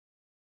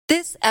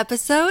This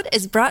episode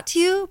is brought to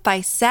you by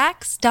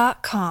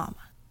Saks.com.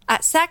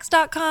 At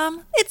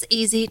Saks.com, it's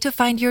easy to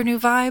find your new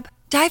vibe.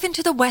 Dive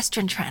into the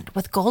Western trend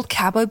with gold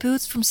cowboy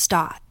boots from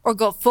Staud, or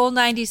go full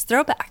 90s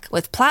throwback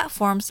with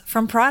platforms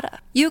from Prada.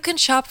 You can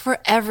shop for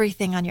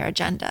everything on your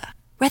agenda,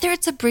 whether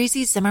it's a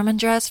breezy Zimmermann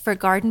dress for a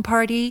garden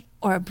party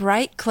or a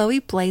bright Chloe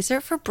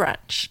blazer for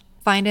brunch.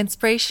 Find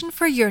inspiration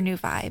for your new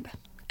vibe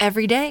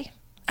every day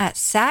at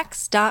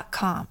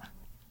Saks.com.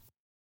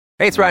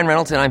 Hey, it's Ryan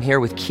Reynolds, and I'm here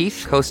with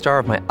Keith, co-star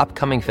of my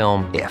upcoming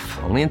film, If,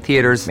 only in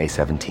theaters May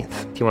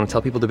 17th. Do you want to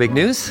tell people the big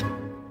news?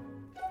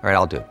 All right,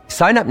 I'll do it.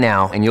 Sign up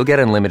now and you'll get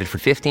unlimited for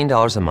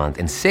 $15 a month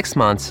and 6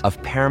 months of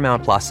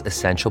Paramount Plus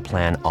Essential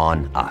Plan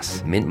on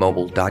us.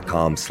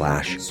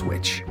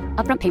 MintMobile.com/switch.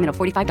 Upfront payment of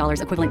 $45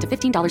 equivalent to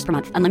 $15 per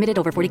month. Unlimited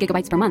over 40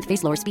 gigabytes per month.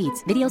 Face lower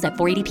speeds. Videos at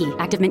 480p.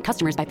 Active Mint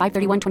customers by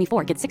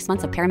 531.24 get 6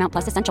 months of Paramount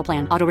Plus Essential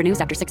Plan. Auto renews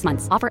after 6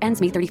 months. Offer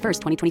ends May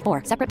 31st,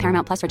 2024. Separate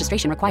Paramount Plus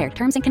registration required.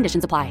 Terms and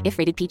conditions apply if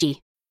rated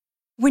PG.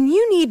 When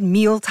you need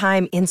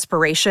mealtime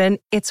inspiration,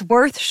 it's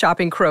worth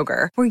shopping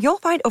Kroger, where you'll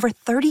find over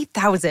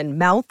 30,000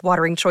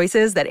 mouth-watering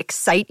choices that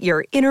excite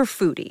your inner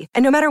foodie.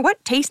 And no matter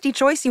what tasty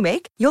choice you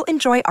make, you'll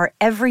enjoy our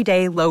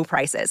everyday low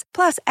prices,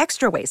 plus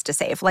extra ways to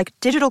save, like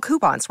digital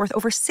coupons worth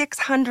over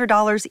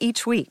 $600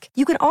 each week.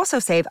 You can also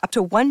save up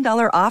to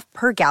 $1 off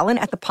per gallon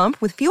at the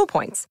pump with fuel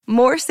points.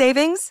 More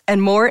savings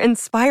and more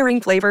inspiring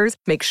flavors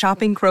make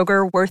shopping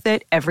Kroger worth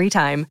it every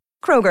time.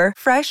 Kroger,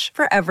 fresh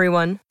for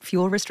everyone.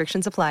 Fuel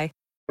restrictions apply.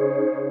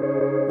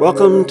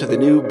 Welcome to the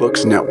New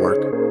Books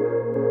Network.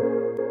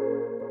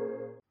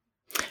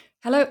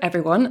 Hello,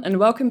 everyone, and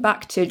welcome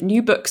back to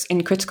New Books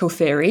in Critical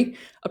Theory,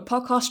 a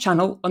podcast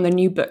channel on the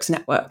New Books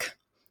Network.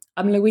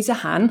 I'm Louisa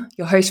Han,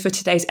 your host for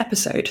today's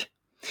episode.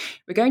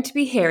 We're going to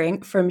be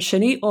hearing from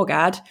Shani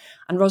Orgad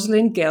and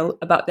Rosalind Gill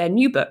about their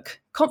new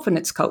book,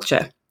 Confidence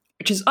Culture,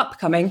 which is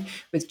upcoming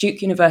with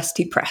Duke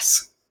University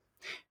Press.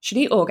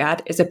 Shani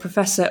Orgad is a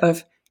professor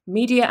of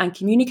Media and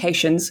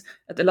Communications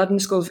at the London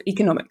School of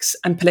Economics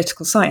and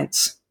Political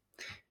Science.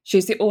 She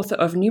is the author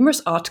of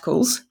numerous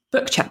articles,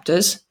 book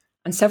chapters,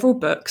 and several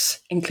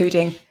books,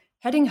 including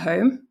Heading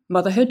Home,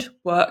 Motherhood,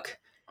 Work,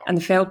 and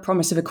the Failed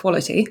Promise of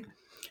Equality,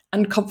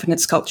 and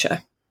Confidence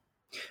Culture.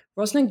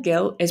 Rosalind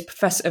Gill is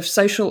Professor of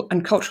Social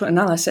and Cultural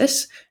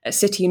Analysis at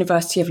City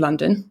University of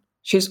London.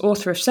 She is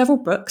author of several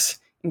books,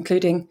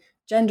 including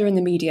Gender in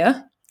the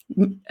Media,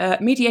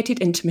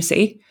 Mediated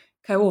Intimacy,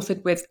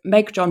 co-authored with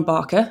Meg John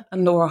Barker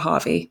and Laura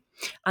Harvey,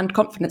 and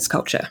Confidence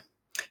Culture.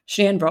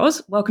 Shani and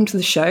Ros, welcome to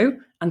the show,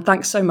 and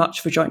thanks so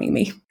much for joining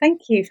me.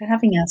 Thank you for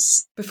having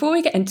us. Before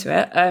we get into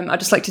it, I'd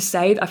just like to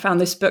say that I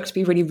found this book to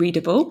be really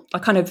readable. I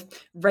kind of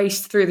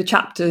raced through the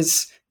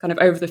chapters kind of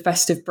over the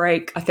festive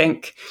break, I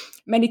think,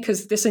 mainly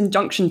because this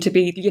injunction to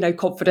be,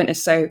 confident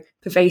is so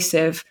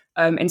pervasive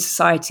in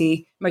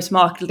society, most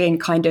markedly in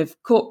kind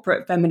of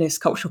corporate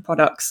feminist cultural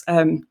products.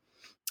 And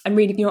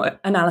reading your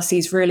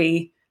analyses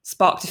really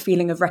sparked a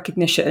feeling of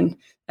recognition,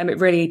 and it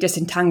really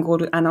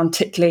disentangled and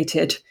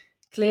articulated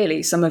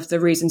clearly some of the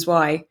reasons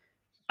why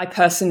I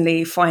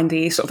personally find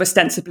the sort of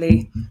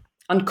ostensibly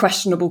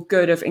unquestionable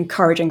good of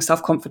encouraging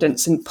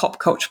self-confidence in pop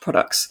culture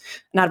products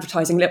and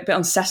advertising a little bit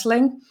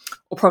unsettling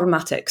or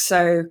problematic.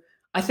 So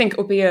I think it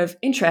will be of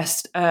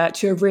interest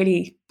to a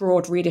really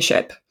broad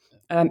readership,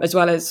 as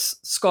well as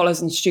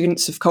scholars and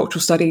students of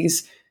cultural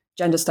studies,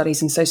 gender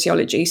studies, and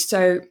sociology.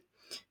 So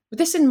with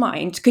this in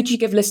mind, could you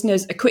give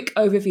listeners a quick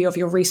overview of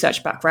your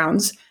research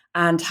backgrounds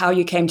and how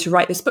you came to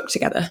write this book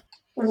together?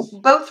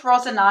 Both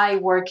Ros and I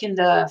work in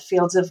the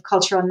fields of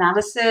cultural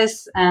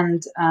analysis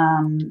and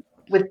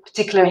with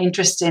particular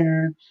interest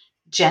in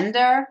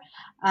gender.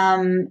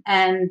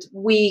 And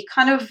we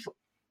kind of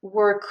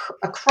work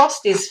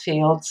across these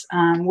fields,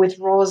 with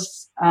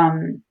Ros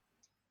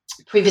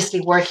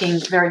previously working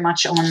very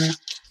much on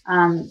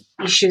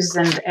issues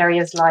and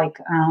areas like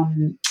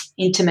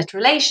intimate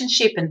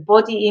relationship and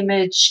body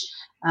image,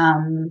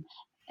 and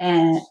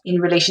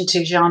in relation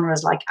to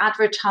genres like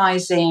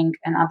advertising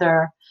and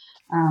other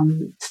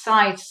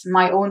sites.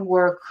 My own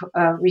work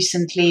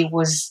recently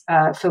was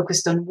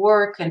focused on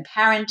work and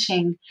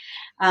parenting,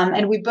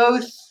 and we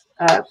both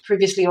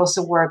previously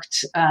also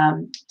worked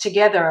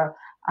together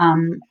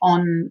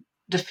on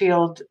the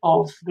field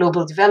of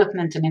global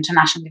development and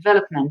international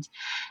development.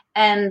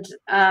 And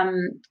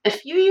a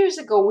few years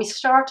ago, we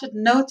started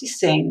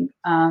noticing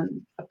a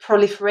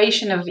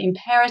proliferation of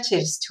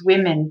imperatives to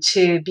women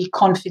to be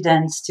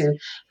confident, to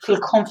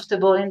feel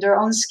comfortable in their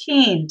own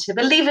skin, to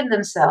believe in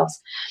themselves.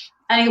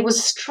 And it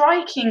was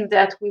striking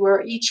that we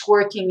were each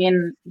working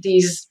in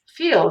these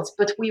fields,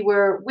 but we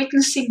were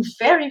witnessing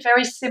very,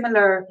 very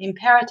similar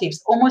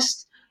imperatives,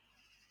 almost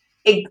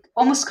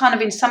kind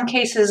of in some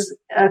cases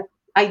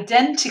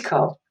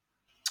identical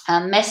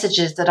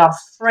messages that are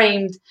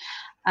framed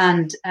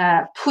and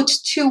put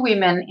to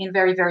women in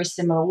very, very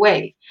similar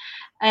way.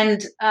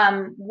 And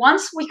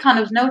once we kind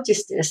of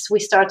noticed this, we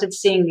started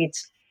seeing it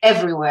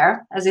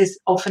everywhere, as is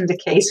often the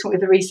case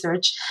with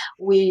research.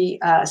 We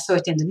saw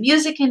it in the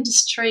music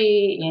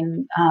industry,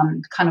 in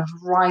kind of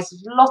rise of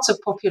lots of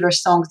popular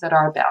songs that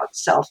are about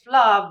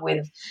self-love,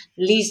 with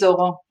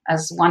Lizzo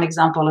as one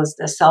example as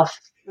the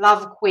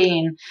self-love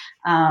queen,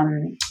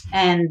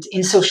 and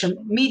in social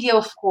media,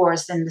 of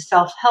course, in the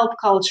self-help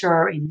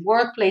culture, in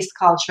workplace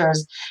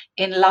cultures,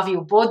 in love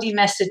your body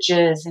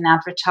messages, in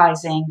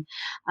advertising,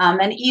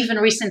 and even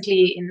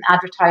recently in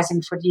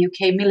advertising for the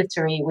UK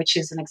military, which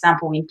is an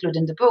example we include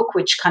in the book,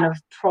 which kind of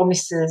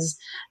promises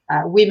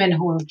women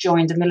who will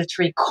join the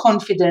military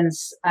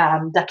confidence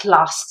that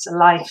lasts a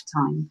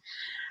lifetime.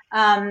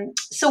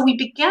 So we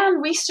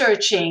began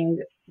researching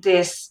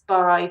this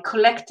by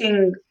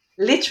collecting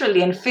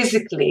literally and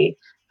physically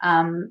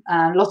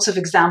lots of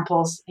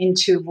examples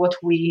into what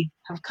we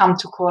have come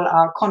to call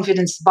our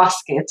confidence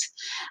basket.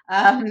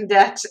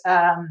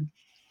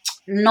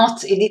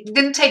 It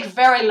didn't take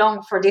very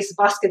long for this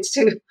basket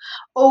to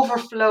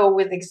overflow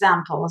with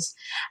examples.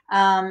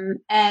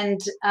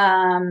 And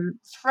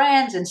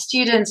friends and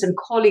students and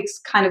colleagues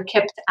kind of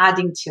kept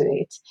adding to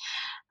it.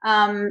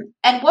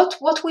 And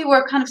what we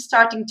were kind of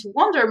starting to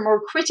wonder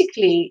more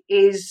critically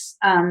is,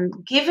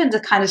 given the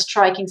kind of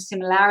striking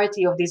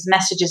similarity of these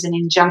messages and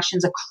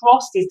injunctions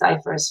across these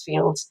diverse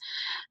fields,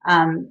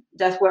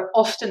 that were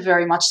often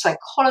very much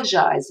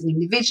psychologized and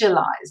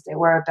individualized. They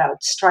were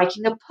about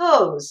striking a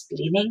pose,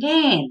 leaning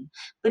in,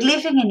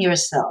 believing in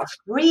yourself,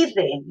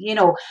 breathing,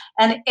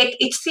 and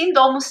it seemed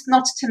almost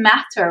not to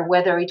matter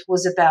whether it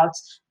was about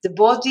the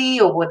body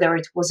or whether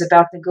it was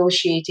about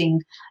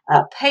negotiating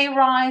a pay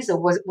rise or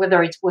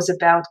whether it was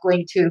about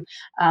going to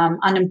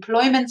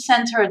unemployment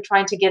center and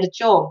trying to get a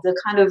job. The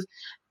kind of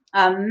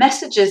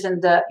messages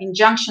and the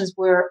injunctions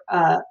were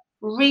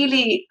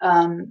really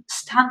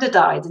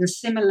standardized and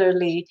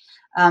similarly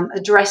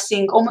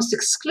addressing almost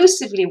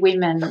exclusively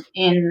women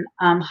in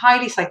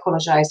highly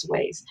psychologized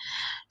ways.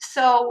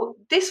 So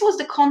this was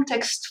the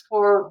context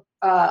for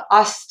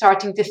us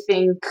starting to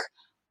think,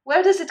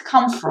 where does it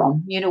come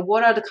from?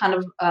 What are the kind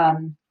of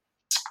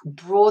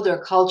broader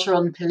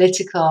cultural and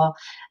political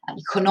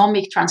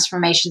economic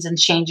transformations and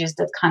changes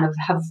that kind of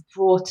have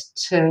brought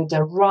to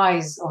the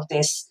rise of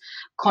this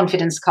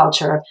confidence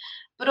culture?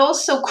 But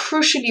also,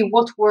 crucially,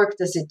 what work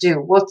does it do?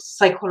 What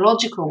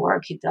psychological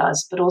work it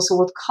does, but also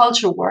what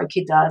cultural work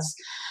it does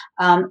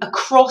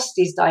across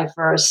these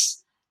diverse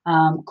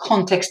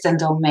contexts and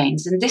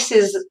domains. And this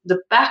is the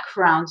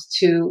background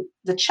to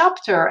the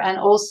chapter, and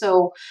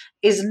also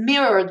is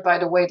mirrored by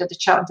the way that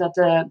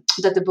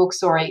the book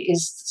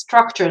is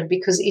structured,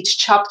 because each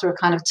chapter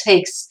kind of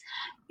takes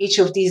each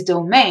of these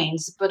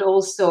domains, but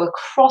also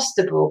across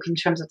the book, in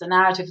terms of the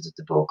narrative of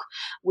the book,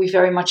 we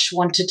very much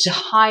wanted to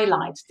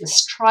highlight the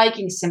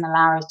striking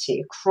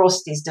similarity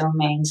across these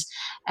domains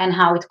and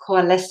how it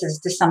coalesces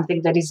to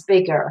something that is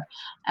bigger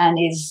and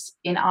is,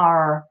 in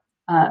our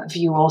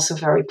view, also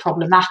very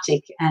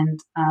problematic and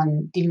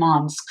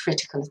demands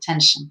critical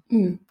attention.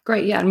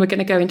 Great, yeah, and we're going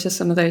to go into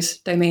some of those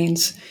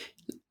domains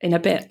in a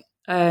bit.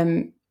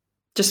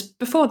 Just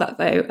before that,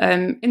 though,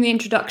 in the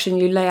introduction,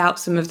 you lay out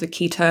some of the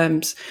key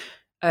terms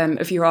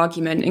of your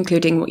argument,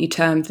 including what you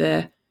termed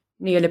the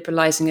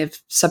neoliberalizing of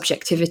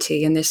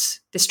subjectivity. And this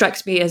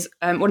strikes me as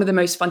one of the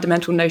most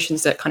fundamental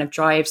notions that kind of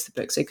drives the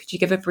book. So could you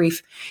give a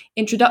brief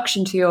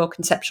introduction to your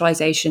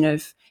conceptualization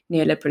of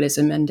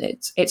neoliberalism and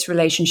its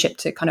relationship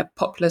to kind of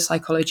popular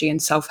psychology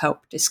and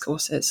self-help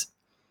discourses?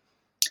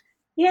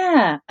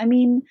 Yeah, I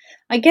mean,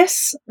 I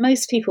guess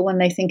most people, when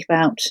they think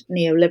about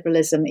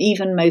neoliberalism,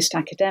 even most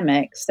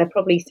academics, they're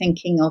probably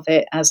thinking of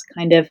it as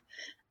kind of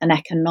an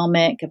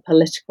economic, a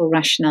political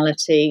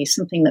rationality,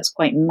 something that's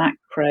quite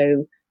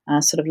macro,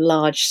 sort of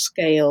large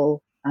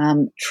scale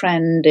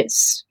trend.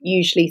 It's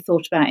usually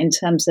thought about in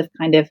terms of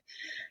kind of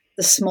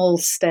the small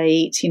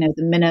state,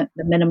 the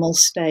minimal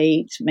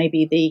state,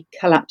 maybe the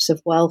collapse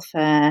of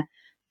welfare,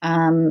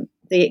 the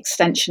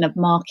extension of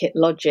market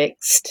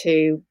logics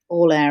to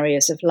all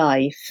areas of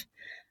life.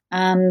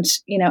 And,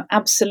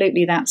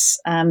 absolutely that's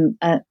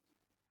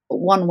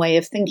one way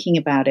of thinking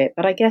about it.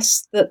 But I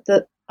guess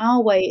that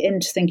our way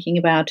into thinking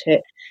about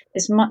it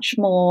is much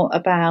more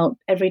about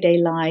everyday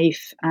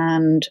life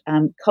and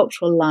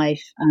cultural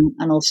life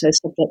and also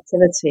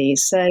subjectivity.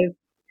 So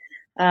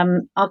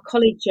our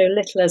colleague Jo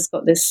Little has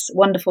got this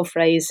wonderful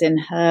phrase in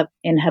her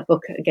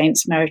book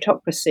Against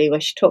Meritocracy, where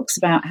she talks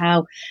about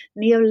how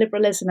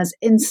neoliberalism has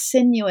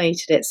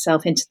insinuated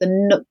itself into the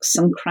nooks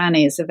and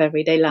crannies of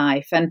everyday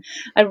life. And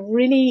I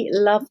really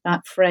love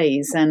that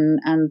phrase and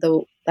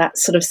that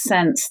sort of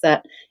sense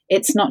that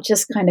it's not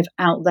just kind of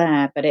out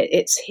there, but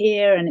it's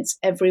here and it's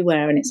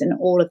everywhere and it's in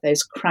all of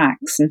those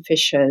cracks and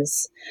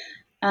fissures.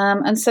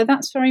 And so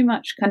that's very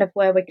much kind of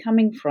where we're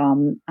coming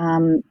from.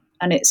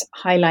 And it's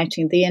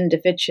highlighting the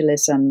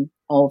individualism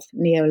of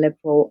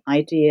neoliberal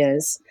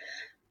ideas.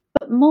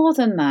 But more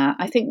than that,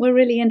 I think we're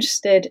really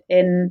interested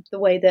in the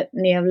way that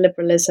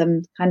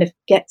neoliberalism kind of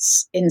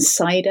gets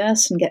inside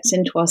us and gets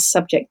into our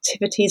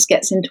subjectivities,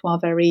 gets into our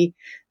very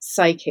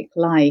psychic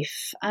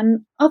life.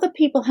 And other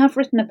people have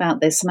written about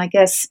this, and I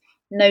guess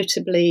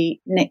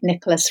notably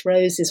Nicholas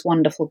Rose's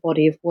wonderful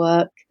body of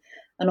work,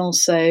 and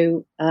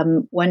also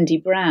Wendy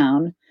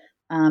Brown.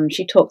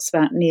 She talks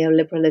about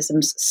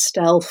neoliberalism's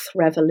stealth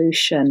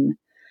revolution.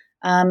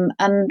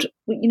 And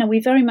we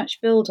very much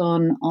build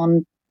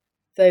on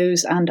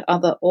those and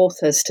other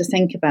authors to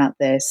think about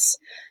this.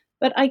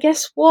 But I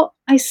guess what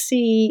I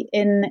see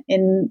in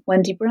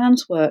Wendy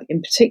Brown's work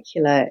in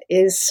particular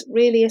is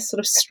really a sort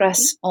of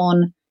stress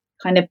on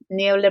kind of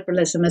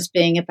neoliberalism as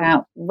being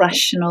about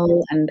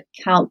rational and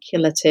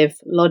calculative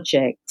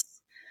logics.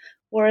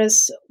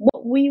 Whereas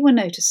what we were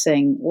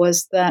noticing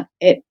was that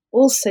it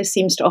also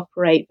seems to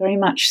operate very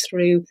much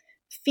through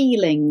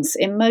feelings,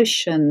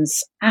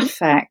 emotions,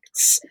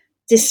 affects,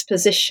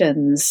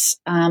 dispositions.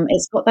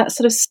 It's got that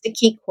sort of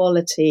sticky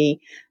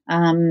quality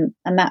and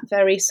that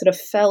very sort of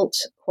felt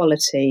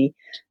quality.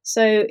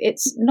 So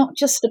it's not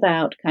just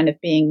about kind of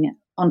being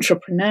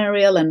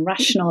entrepreneurial and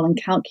rational and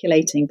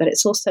calculating, but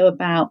it's also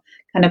about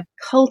kind of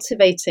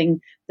cultivating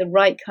the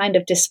right kind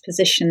of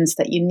dispositions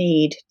that you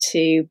need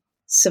to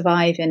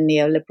survive in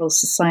neoliberal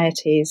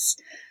societies.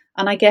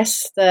 And I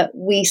guess that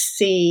we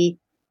see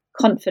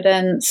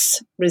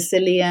confidence,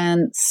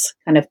 resilience,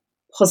 kind of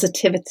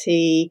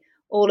positivity,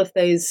 all of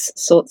those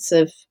sorts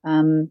of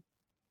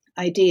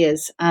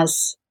ideas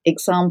as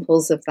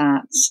examples of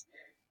that,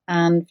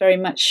 and very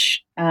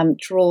much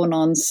drawn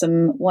on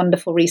some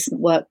wonderful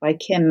recent work by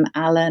Kim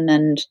Allen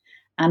and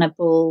Anna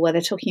Bull, where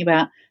they're talking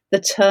about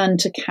the turn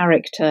to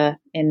character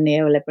in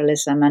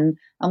neoliberalism.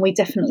 And we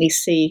definitely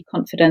see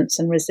confidence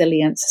and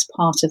resilience as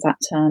part of that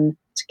turn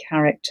to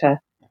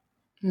character.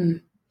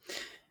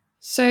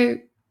 So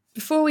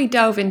before we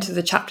delve into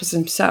the chapters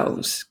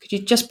themselves, could you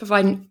just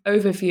provide an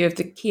overview of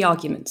the key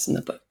arguments in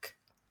the book?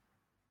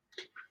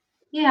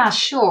 Yeah,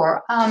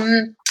 sure.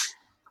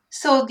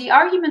 So the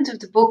argument of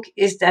the book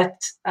is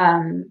that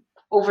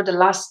over the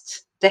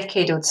last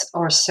decade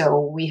or so,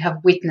 we have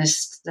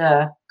witnessed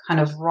the kind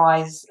of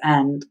rise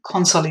and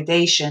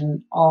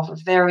consolidation of a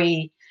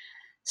very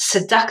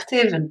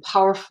seductive and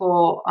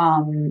powerful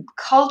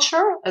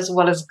culture, as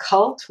well as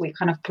cult. We're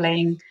kind of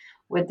playing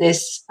with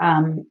this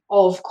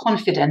of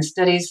confidence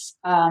that is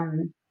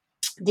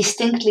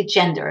distinctly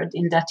gendered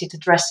in that it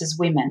addresses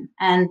women.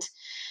 And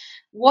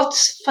what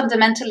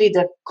fundamentally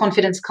the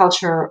confidence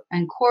culture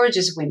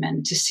encourages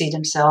women to see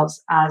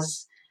themselves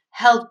as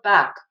held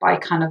back by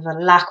kind of a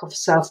lack of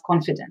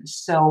self-confidence.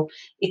 So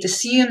it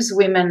assumes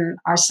women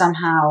are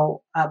somehow,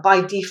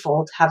 by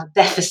default, have a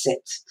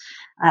deficit,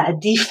 a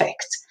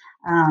defect,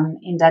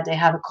 in that they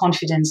have a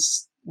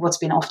confidence, what's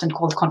been often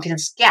called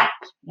confidence gap.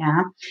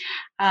 Yeah.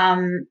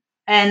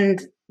 And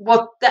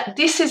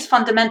this is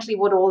fundamentally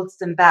what holds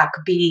them back,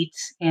 be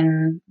it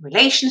in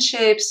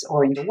relationships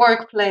or in the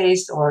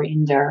workplace or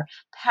in their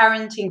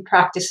parenting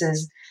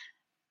practices,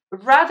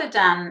 rather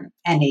than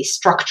any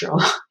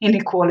structural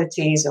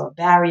inequalities or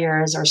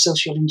barriers or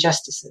social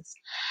injustices.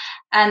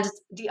 And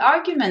the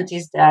argument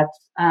is that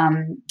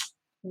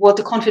what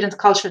the confident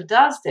culture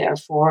does,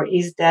 therefore,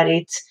 is that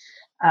it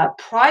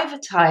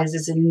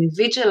privatizes and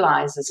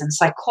individualizes and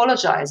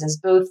psychologizes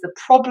both the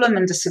problem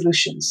and the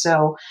solution.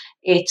 So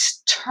it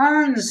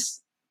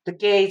turns the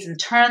gaze and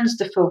turns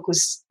the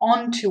focus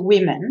onto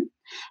women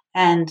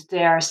and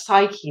their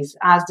psyches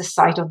as the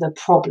site of the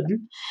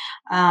problem.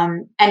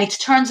 And it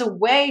turns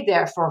away,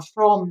 therefore,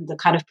 from the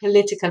kind of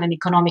political and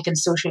economic and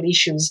social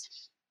issues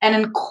and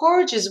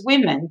encourages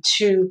women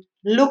to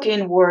look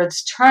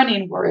inwards, turn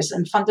inwards,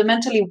 and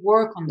fundamentally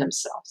work on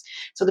themselves.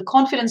 So the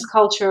confidence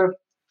culture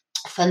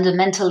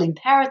fundamental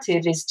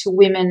imperative is to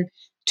women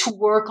to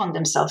work on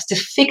themselves, to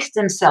fix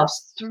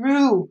themselves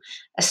through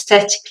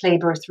aesthetic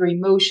labor, through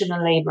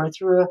emotional labor,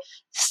 through a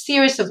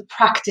series of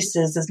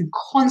practices and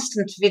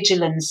constant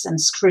vigilance and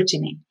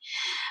scrutiny,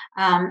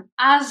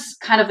 as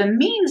kind of a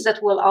means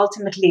that will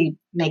ultimately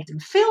make them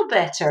feel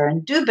better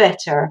and do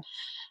better.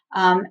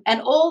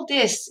 And all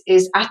this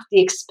is at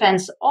the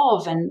expense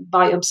of and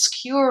by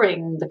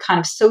obscuring the kind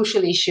of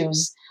social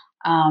issues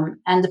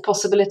and the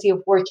possibility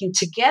of working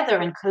together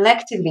and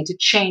collectively to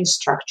change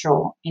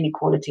structural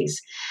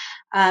inequalities.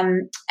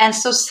 And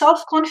so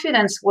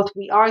self-confidence, what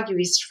we argue,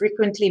 is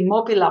frequently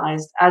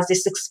mobilized as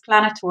this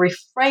explanatory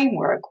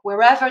framework.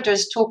 Wherever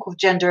there's talk of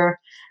gender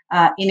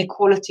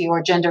inequality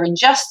or gender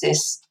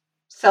injustice,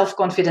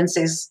 self-confidence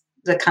is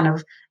the kind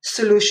of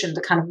solution,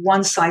 the kind of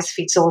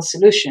one-size-fits-all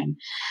solution.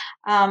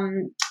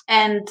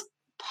 And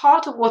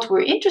part of what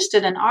we're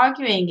interested in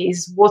arguing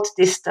is what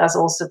this does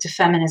also to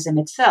feminism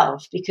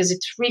itself, because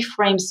it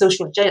reframes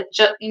social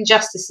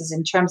injustices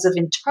in terms of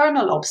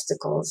internal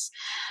obstacles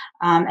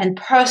and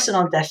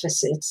personal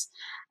deficits.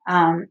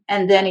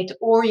 And then it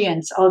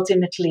orients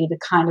ultimately the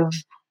kind of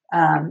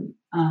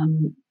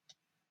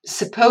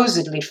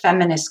supposedly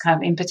feminist kind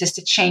of impetus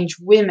to change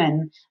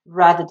women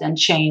rather than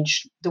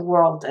change the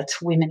world that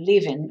women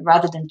live in,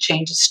 rather than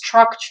change the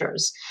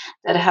structures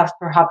that have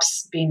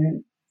perhaps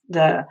been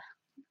the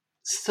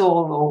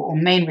sole or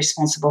main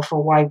responsible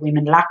for why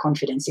women lack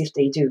confidence, if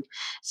they do.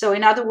 So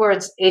in other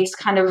words, it's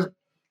kind of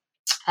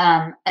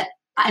an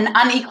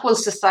unequal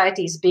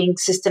society is being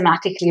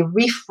systematically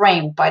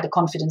reframed by the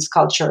confidence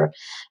culture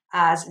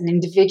as an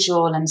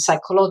individual and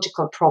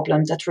psychological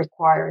problem that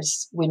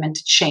requires women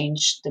to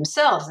change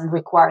themselves and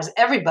requires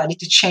everybody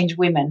to change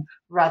women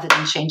rather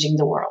than changing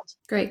the world.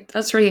 Great.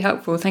 That's really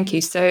helpful. Thank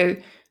you. So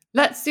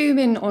let's zoom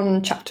in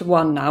on chapter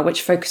 1 now,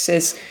 which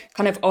focuses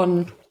kind of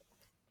on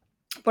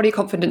body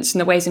confidence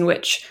and the ways in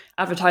which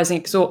advertising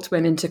exhorts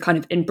women to kind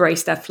of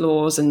embrace their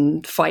flaws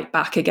and fight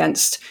back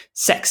against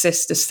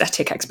sexist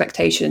aesthetic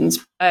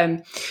expectations.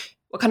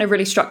 What kind of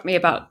really struck me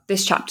about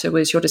this chapter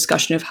was your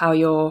discussion of how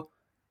your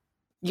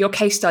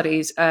case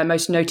studies,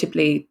 most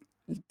notably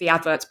the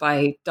adverts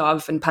by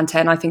Dove and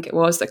Pantene, I think it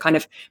was, that kind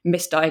of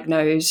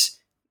misdiagnose,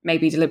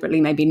 maybe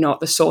deliberately, maybe not,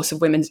 the source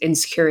of women's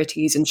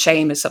insecurities and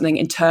shame as something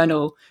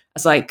internal,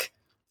 as like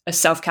a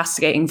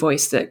self-castigating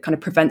voice that kind of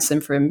prevents them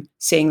from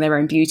seeing their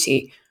own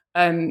beauty.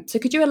 So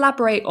could you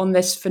elaborate on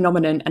this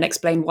phenomenon and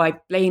explain why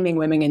blaming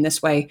women in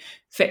this way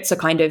fits a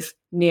kind of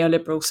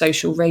neoliberal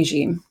social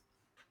regime?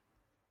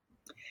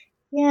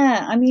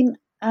 Yeah, I mean,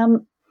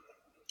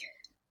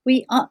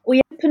 we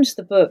opened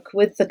the book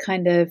with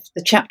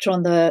the chapter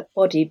on the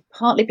body,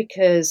 partly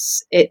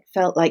because it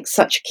felt like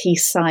such a key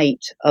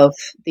site of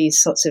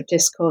these sorts of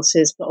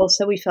discourses, but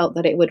also we felt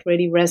that it would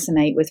really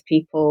resonate with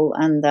people,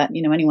 and that,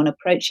 you know, anyone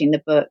approaching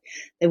the book,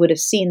 they would have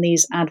seen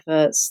these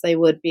adverts, they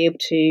would be able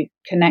to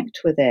connect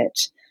with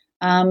it.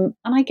 And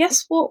I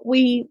guess what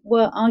we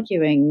were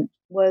arguing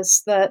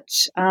was that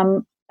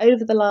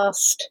over the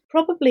last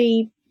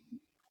probably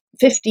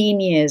 15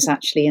 years,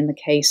 actually, in the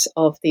case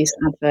of these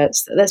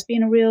adverts, there's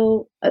been a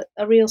real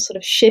sort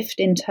of shift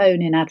in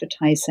tone in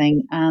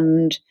advertising.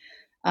 And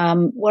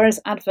whereas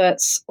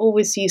adverts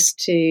always used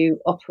to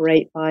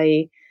operate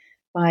by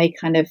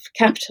kind of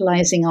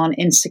capitalizing on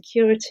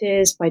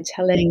insecurities, by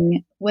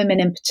telling women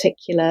in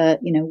particular,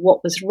 you know,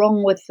 what was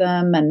wrong with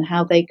them and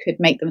how they could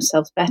make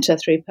themselves better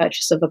through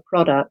purchase of a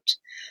product,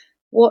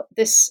 what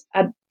this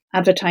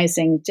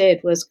advertising did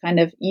was kind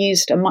of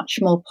used a much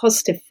more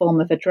positive form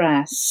of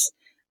address,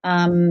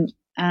 and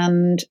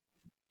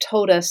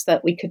told us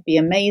that we could be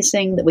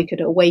amazing, that we could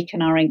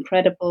awaken our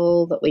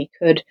incredible, that we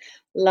could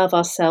love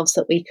ourselves,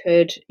 that we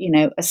could, you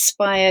know,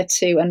 aspire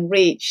to and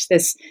reach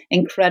this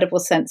incredible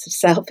sense of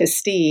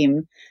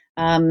self-esteem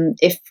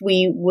if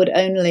we would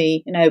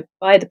only, you know,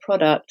 buy the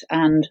product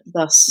and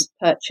thus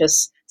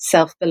purchase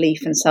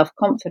self-belief and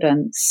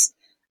self-confidence.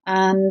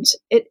 And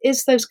it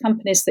is those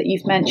companies that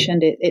you've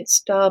mentioned.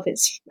 It's Dove,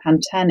 it's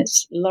Pantene,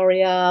 it's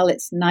L'Oreal,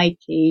 it's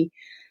Nike.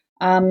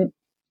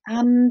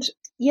 And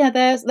yeah,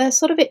 they're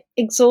sort of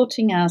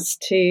exhorting us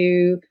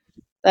to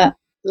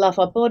love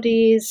our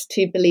bodies,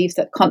 to believe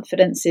that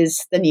confidence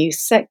is the new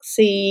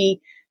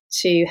sexy,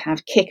 to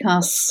have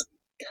kick-ass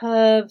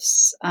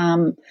curves.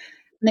 And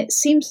it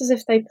seems as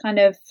if they've kind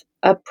of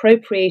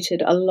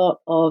appropriated a lot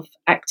of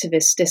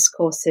activist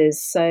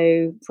discourses.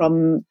 So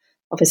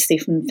obviously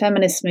from the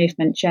feminist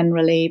movement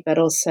generally, but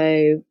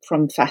also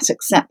from fat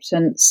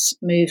acceptance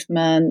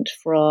movement,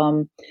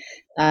 from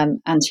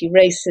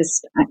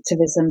anti-racist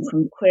activism,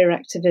 from queer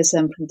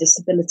activism, from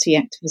disability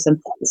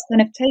activism. It's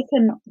kind of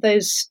taken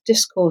those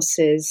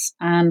discourses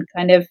and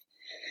kind of,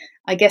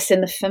 I guess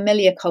in the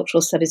familiar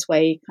cultural studies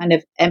way, kind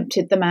of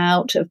emptied them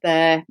out of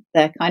their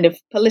kind of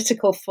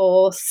political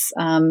force,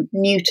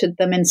 neutered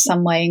them in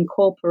some way,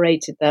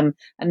 incorporated them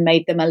and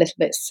made them a little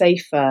bit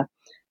safer.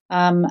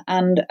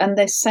 And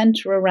they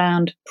center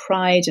around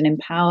pride and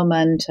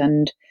empowerment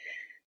and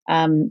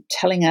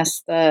telling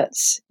us that,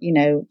 you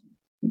know,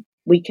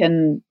 we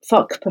can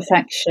fuck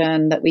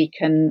perfection, that we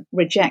can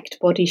reject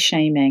body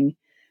shaming.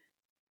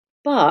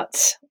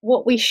 But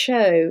what we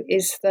show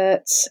is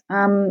that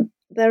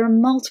there are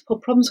multiple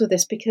problems with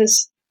this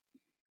because,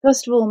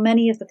 first of all,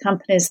 many of the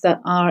companies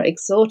that are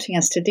exhorting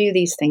us to do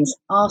these things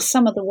are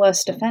some of the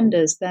worst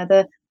offenders. They're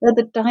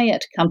the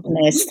diet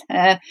companies,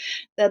 they're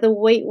the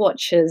Weight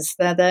Watchers,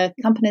 they're the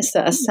companies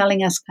that are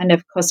selling us kind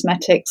of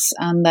cosmetics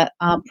and that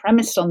are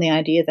premised on the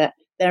idea that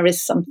there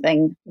is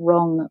something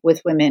wrong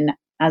with women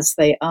as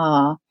they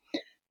are.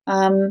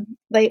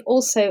 They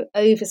also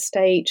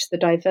overstate the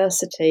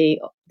diversity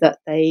that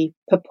they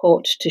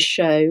purport to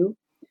show.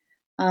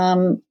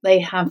 They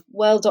have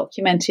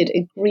well-documented,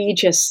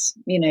 egregious,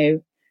 you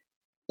know,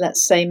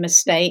 let's say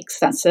mistakes.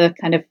 That's a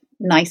kind of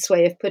nice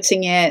way of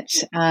putting it,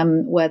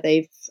 where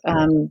they've,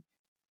 you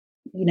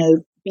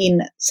know,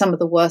 been some of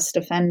the worst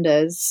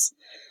offenders.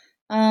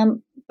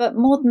 But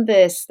more than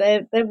this,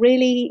 they're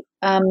really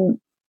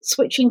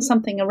switching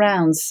something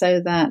around so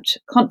that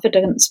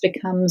confidence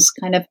becomes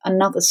kind of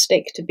another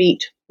stick to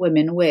beat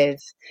women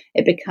with.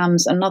 It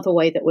becomes another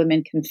way that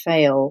women can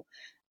fail.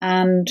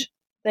 And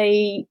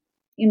they,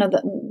 you know,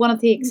 one of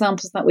the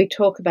examples that we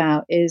talk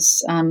about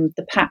is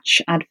the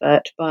patch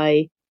advert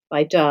by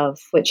Dove,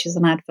 which is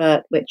an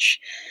advert which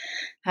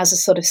has a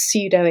sort of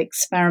pseudo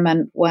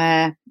experiment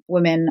where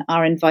women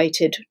are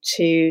invited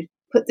to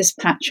put this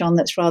patch on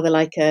that's rather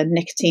like a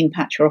nicotine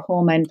patch or a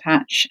hormone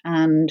patch,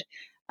 and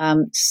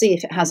see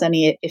if it has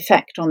any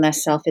effect on their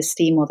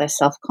self-esteem or their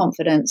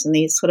self-confidence. And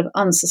these sort of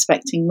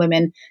unsuspecting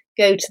women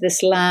go to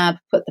this lab,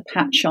 put the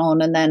patch on,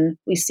 and then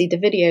we see the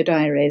video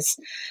diaries.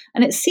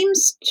 And it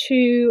seems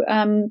to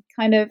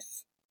kind of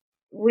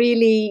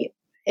really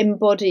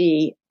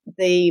embody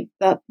the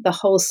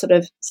whole sort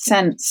of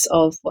sense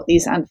of what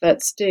these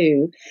adverts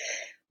do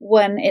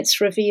when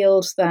it's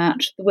revealed that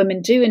the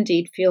women do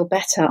indeed feel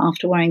better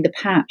after wearing the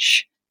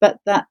patch, but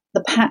that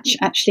the patch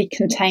actually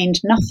contained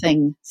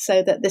nothing,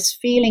 so that this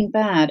feeling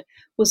bad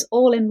was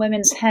all in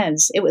women's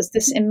heads. It was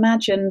this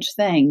imagined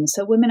thing.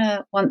 So women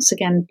are once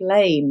again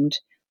blamed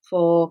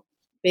for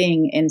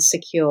being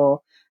insecure,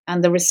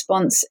 and the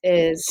response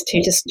is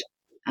to just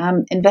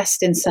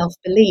invest in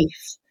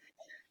self-belief.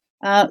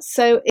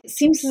 So it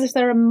seems as if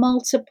there are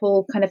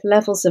multiple kind of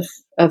levels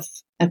of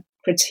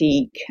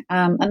critique.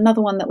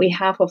 Another one that we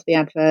have of the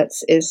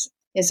adverts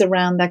is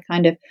around their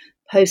kind of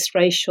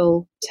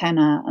post-racial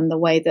tenor and the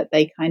way that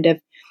they kind of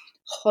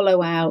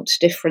hollow out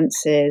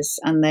differences,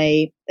 and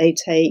they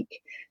take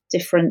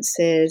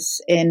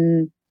differences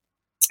in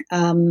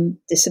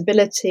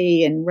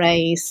disability, in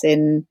race,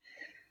 in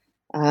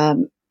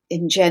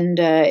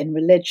gender, in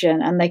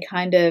religion, and they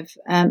kind of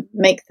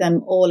make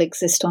them all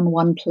exist on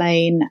one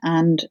plane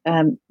and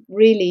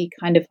really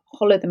kind of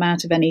hollow them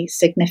out of any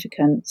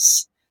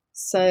significance.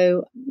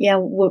 So, yeah,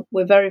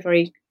 we're very,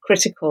 very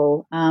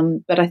critical,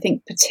 but I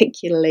think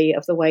particularly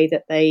of the way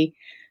that they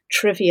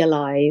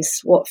trivialize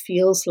what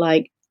feels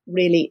like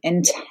really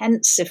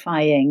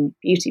intensifying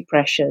beauty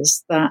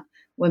pressures that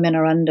women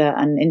are under,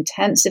 and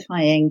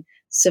intensifying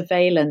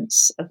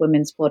surveillance of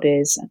women's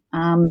bodies,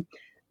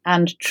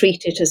 and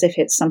treat it as if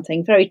it's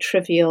something very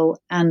trivial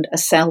and a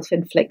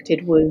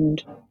self-inflicted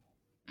wound.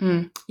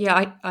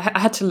 Yeah, I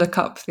had to look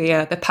up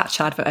the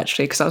patch advert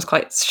actually, because I was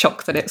quite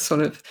shocked that it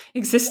sort of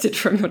existed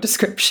from your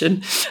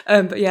description.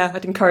 But yeah,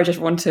 I'd encourage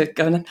everyone to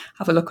go and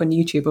have a look on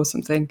YouTube or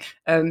something.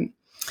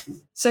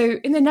 So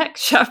in the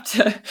next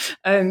chapter,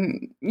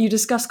 you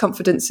discuss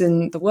confidence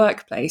in the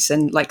workplace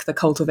and like the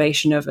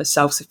cultivation of a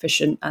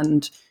self-sufficient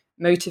and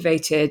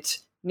motivated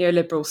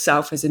neoliberal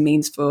self as a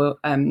means for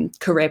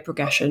career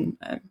progression.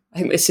 I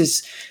think this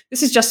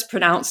is just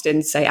pronounced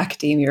in, say,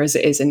 academia as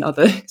it is in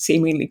other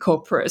seemingly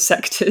corporate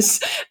sectors.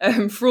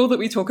 For all that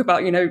we talk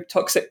about,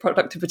 toxic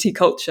productivity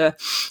culture.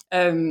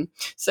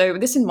 So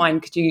with this in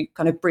mind, could you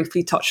kind of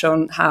briefly touch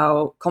on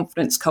how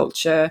confidence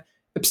culture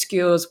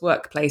obscures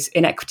workplace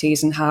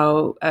inequities and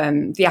how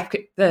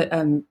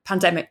the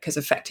pandemic has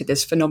affected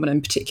this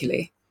phenomenon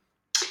particularly?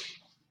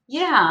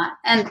 Yeah,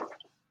 and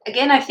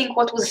again, I think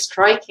what was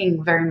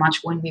striking very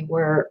much when we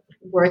were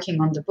working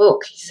on the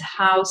book is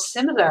how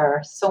similar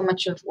so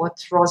much of what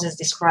Roz has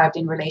described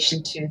in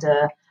relation to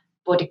the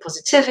body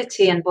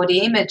positivity and body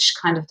image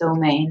kind of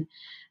domain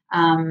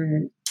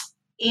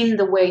in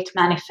the way it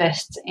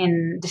manifests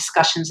in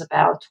discussions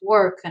about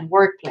work and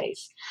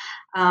workplace.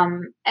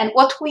 And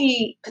what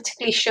we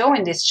particularly show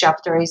in this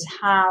chapter is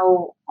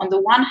how, on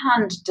the one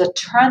hand, the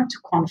turn to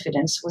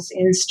confidence was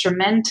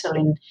instrumental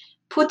in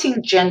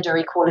putting gender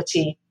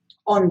equality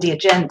on the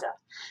agenda.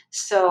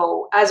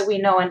 So as we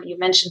know, and you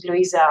mentioned,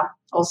 Louisa,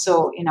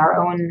 also in our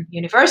own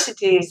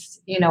universities,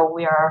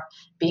 we are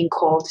being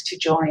called to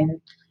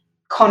join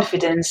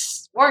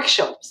confidence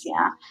workshops,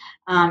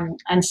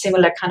 and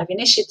similar kind of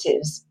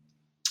initiatives.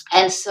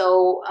 And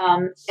so,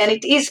 and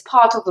it is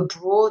part of a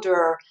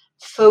broader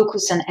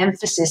focus and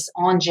emphasis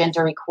on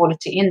gender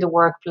equality in the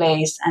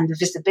workplace and the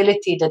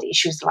visibility that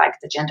issues like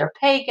the gender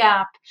pay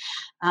gap,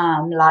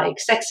 like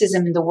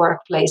sexism in the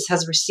workplace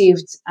has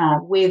received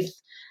with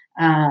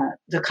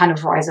the kind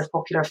of rise of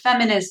popular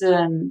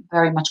feminism,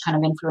 very much kind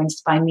of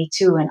influenced by Me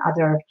Too and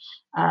other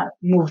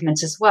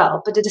movements as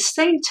well. But at the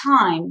same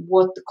time,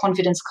 what the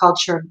confidence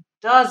culture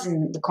does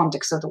in the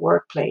context of the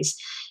workplace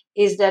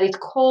is that it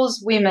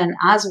calls women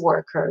as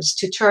workers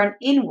to turn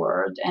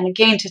inward and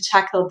again to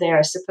tackle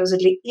their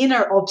supposedly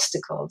inner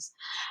obstacles.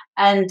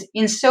 And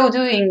in so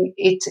doing,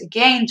 it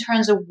again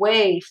turns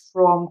away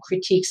from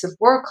critiques of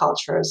work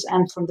cultures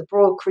and from the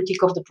broad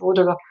critique of the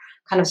broader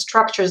kind of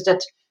structures that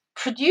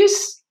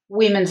produce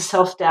women's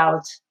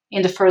self-doubt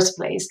in the first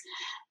place.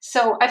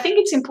 So I think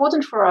it's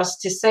important for us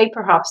to say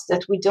perhaps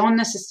that we don't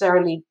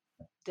necessarily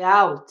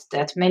doubt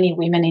that many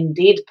women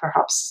indeed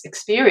perhaps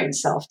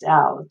experience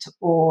self-doubt,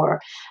 or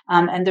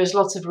and there's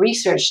lots of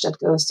research that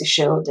goes to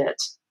show that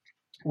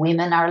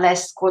women are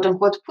less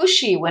quote-unquote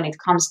pushy when it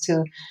comes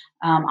to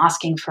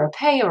asking for a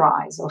pay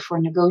rise or for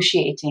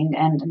negotiating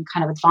and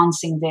kind of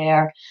advancing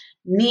their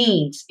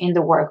needs in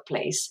the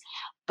workplace.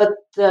 But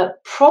the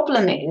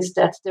problem is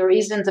that there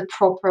isn't a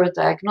proper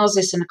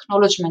diagnosis and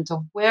acknowledgement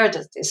of where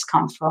does this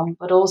come from,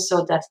 but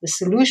also that the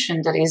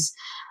solution that is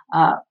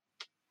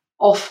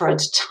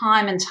offered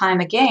time and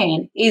time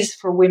again is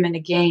for women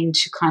again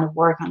to kind of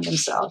work on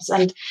themselves.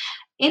 And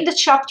in the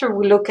chapter,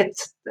 we look at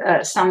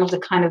some of the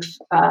kind of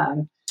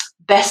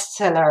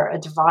bestseller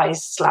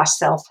advice /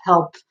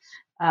 self-help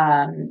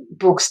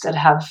books that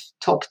have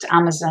topped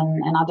Amazon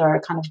and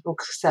other kind of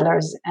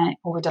booksellers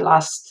over the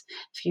last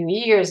few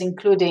years,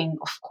 including,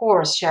 of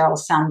course, Sheryl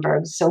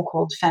Sandberg's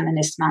so-called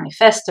feminist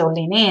manifesto,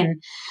 Lean In,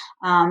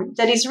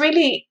 that is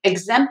really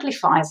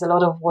exemplifies a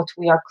lot of what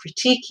we are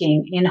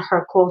critiquing in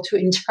her call to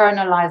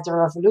internalize the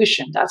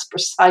revolution. That's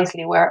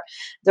precisely where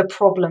the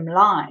problem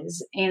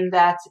lies, in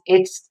that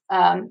it's,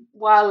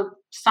 while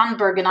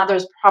Sandberg and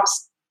others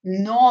perhaps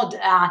nod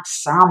at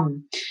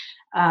some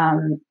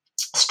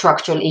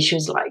structural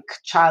issues like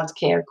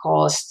childcare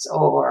costs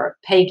or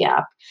pay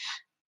gap,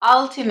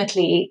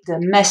 ultimately the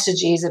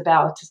message is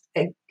about,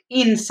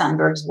 in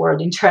Sandberg's word,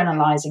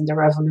 internalizing the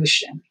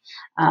revolution,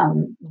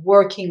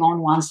 working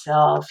on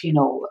oneself,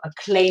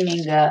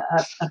 claiming a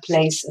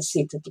place, a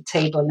seat at the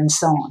table, and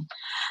so on.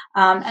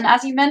 And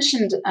as you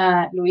mentioned,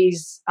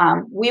 Louise,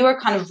 we were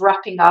kind of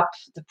wrapping up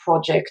the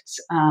project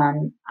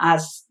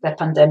as the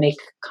pandemic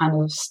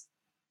kind of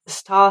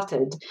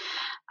started.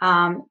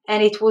 And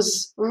it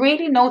was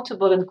really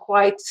notable and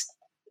quite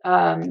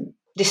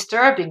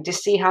disturbing to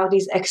see how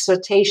these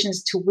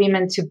exhortations to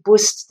women to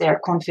boost their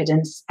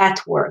confidence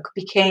at work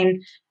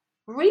became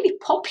really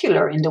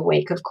popular in the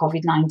wake of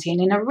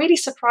COVID-19 in a really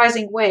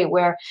surprising way,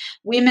 where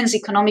women's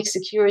economic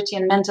security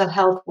and mental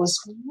health was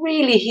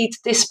really hit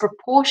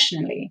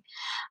disproportionately.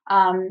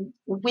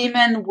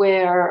 Women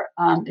were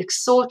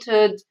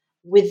exhorted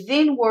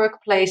within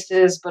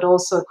workplaces, but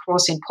also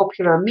across in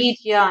popular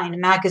media, in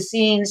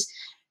magazines,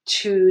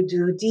 to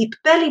do deep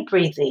belly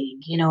breathing,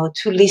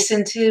 to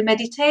listen to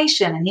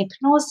meditation and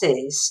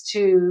hypnosis,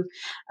 to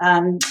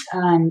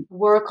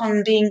work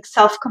on being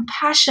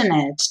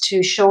self-compassionate,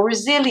 to show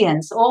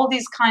resilience, all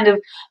these kind of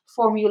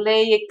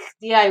formulaic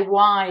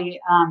DIY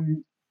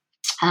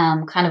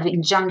kind of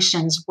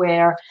injunctions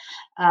were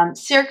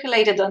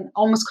circulated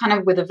almost kind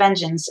of with a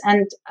vengeance.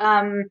 And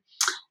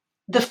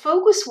the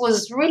focus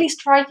was really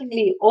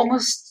strikingly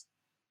almost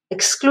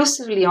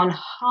exclusively on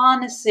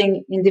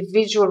harnessing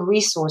individual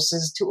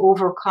resources to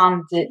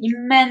overcome the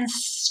immense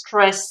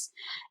stress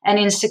and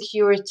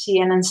insecurity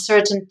and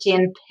uncertainty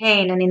and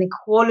pain and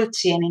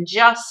inequality and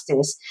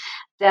injustice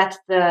that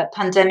the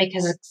pandemic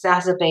has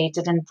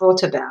exacerbated and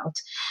brought about.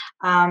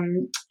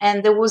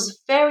 And there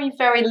was very,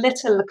 very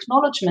little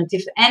acknowledgement,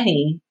 if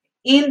any,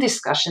 in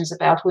discussions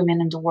about women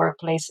in the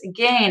workplace,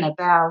 again,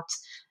 about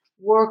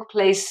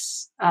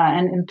workplace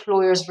and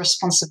employers'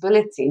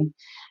 responsibility,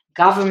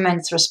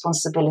 government's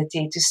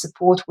responsibility to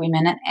support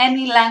women, and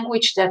any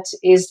language that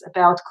is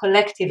about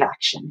collective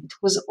action. It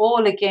was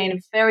all,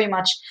 again, very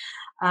much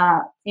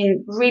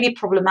in really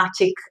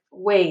problematic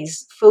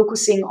ways,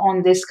 focusing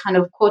on this kind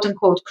of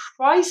quote-unquote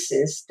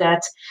crisis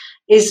that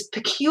is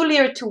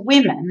peculiar to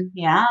women,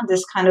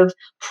 this kind of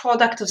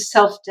product of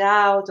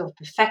self-doubt, of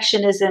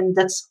perfectionism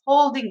that's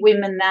holding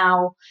women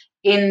now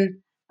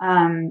in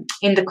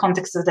the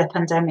context of the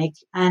pandemic.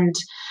 And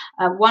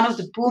one of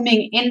the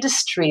booming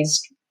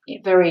industries,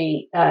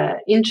 very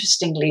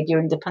interestingly,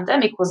 during the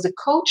pandemic was the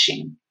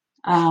coaching,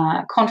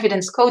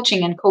 confidence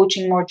coaching and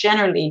coaching more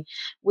generally,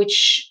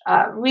 which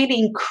really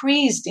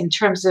increased in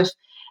terms of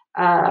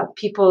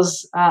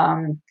people's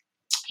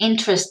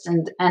interest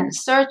and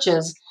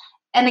searches.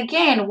 And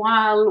again,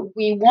 while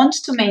we want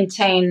to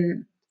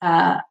maintain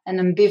an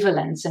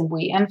ambivalence, and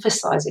we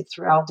emphasize it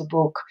throughout the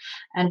book,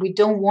 and we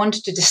don't want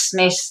to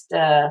dismiss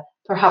the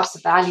perhaps the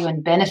value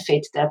and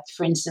benefit that,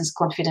 for instance,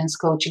 confidence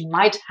coaching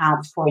might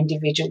have for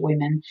individual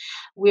women,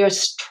 we are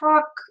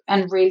struck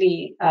and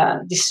really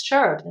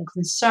disturbed and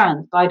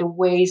concerned by the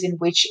ways in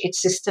which it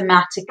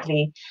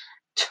systematically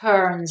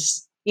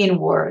turns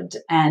inward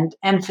and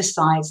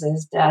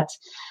emphasizes that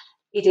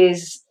it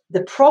is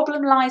the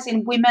problem lies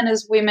in women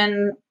as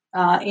women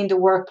in the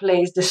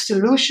workplace, the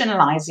solution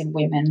lies in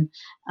women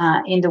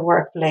in the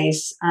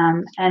workplace,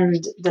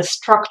 and the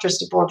structures,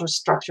 the broader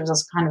structures,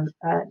 are kind of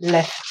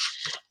left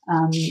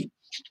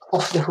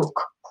off the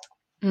hook.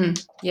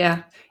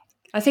 Yeah.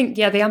 I think,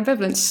 the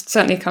ambivalence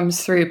certainly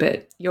comes through,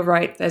 but you're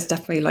right, there's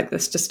definitely like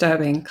this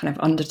disturbing kind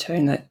of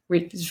undertone that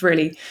is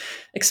really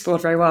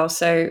explored very well.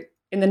 So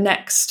in the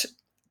next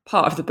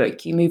part of the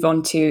book, you move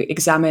on to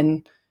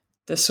examine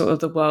the sort of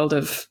the world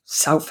of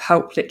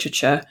self-help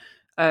literature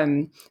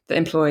that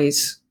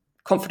employs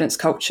confidence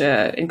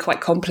culture in quite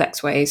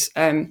complex ways.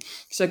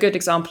 So a good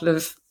example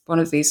of one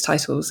of these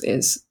titles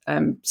is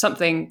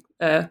something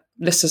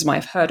listeners might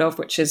have heard of,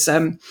 which is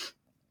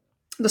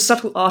The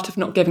Subtle Art of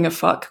Not Giving a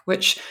Fuck,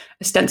 which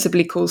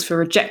ostensibly calls for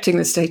rejecting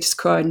the status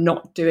quo and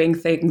not doing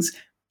things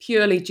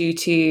purely due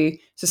to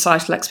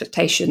societal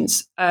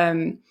expectations.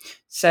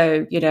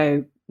 So,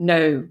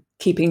 no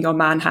keeping your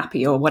man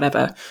happy or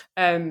whatever.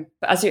 But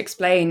as you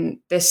explain,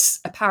 this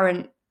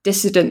apparent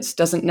dissidence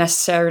doesn't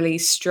necessarily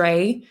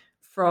stray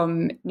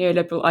from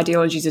neoliberal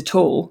ideologies at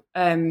all.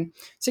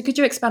 So could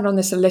you expand on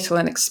this a little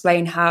and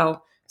explain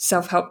how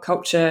self-help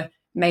culture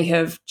may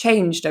have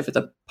changed over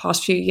the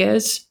past few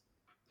years?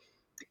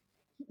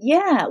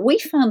 Yeah, we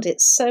found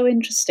it so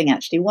interesting,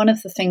 actually. One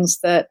of the things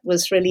that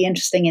was really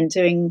interesting in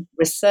doing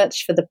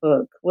research for the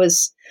book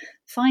was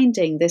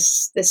finding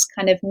this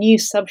kind of new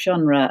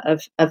subgenre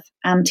of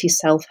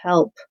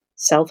anti-self-help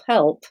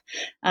self-help.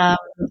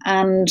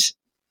 And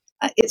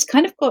it's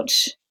kind of got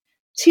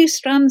two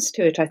strands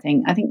to it, I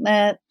think. I think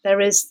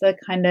there is the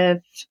kind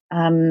of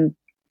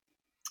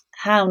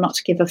how not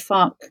to give a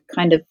fuck,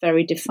 kind of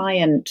very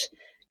defiant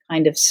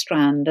kind of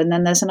strand. And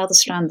then there's another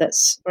strand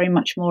that's very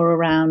much more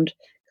around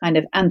kind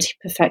of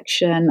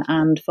anti-perfection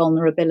and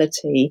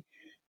vulnerability.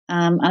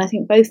 And I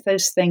think both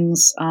those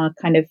things are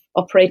kind of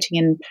operating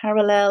in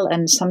parallel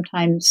and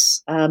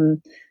sometimes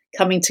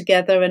coming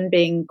together and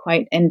being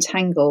quite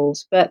entangled.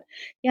 But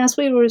yeah, as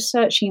we were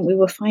researching, we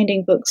were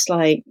finding books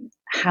like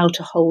How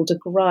to Hold a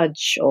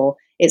Grudge, or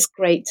It's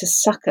Great to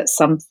Suck at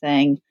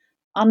Something,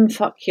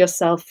 Unfuck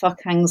Yourself,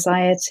 Fuck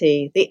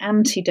Anxiety, The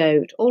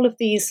Antidote, all of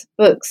these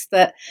books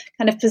that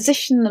kind of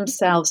position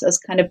themselves as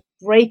kind of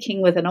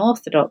breaking with an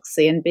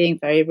orthodoxy and being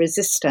very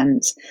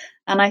resistant.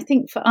 And I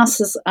think for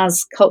us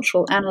as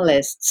cultural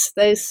analysts,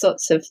 those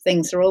sorts of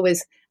things are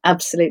always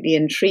absolutely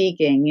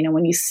intriguing. You know,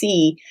 when you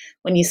see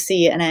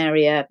an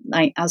area,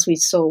 like as we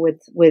saw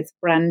with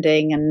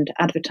branding and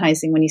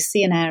advertising, when you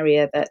see an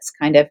area that's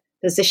kind of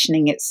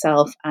positioning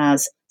itself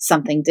as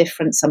something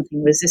different,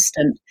 something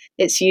resistant,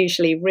 it's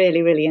usually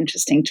really, really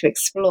interesting to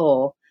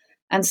explore.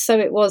 And so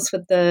it was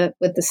with the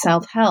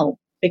self-help,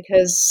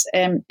 because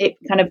it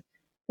kind of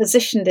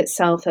positioned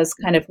itself as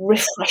kind of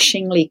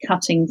refreshingly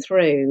cutting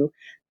through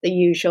the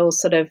usual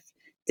sort of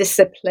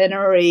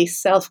disciplinary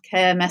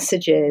self-care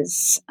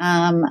messages.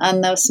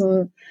 And there were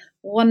some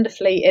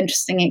wonderfully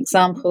interesting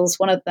examples.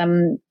 One of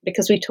them,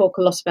 because we talk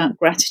a lot about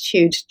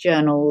gratitude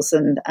journals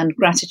and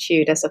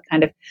gratitude as a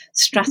kind of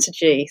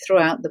strategy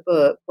throughout the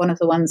book, one of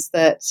the ones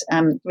that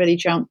really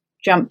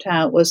jumped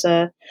out was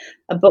a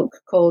book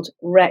called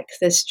Wreck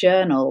This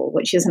Journal,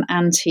 which is an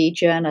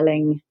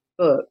anti-journaling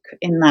book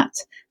in that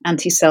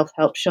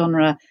anti-self-help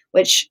genre,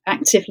 which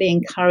actively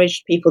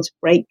encouraged people to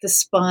break the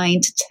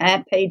spine, to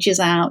tear pages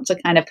out, to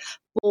kind of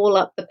ball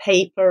up the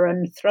paper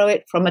and throw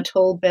it from a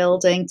tall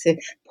building, to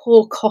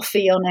pour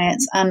coffee on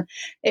it. And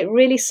it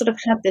really sort of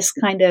had this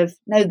kind of,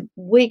 no,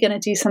 we're going to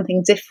do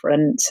something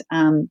different.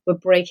 We're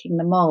breaking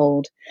the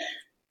mold.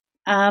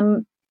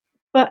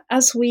 But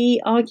as we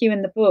argue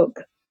in the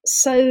book,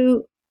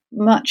 so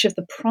much of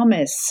the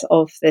promise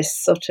of this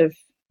sort of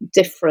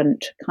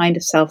different kind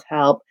of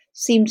self-help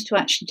seemed to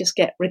actually just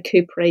get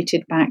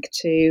recuperated back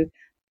to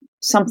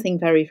something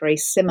very, very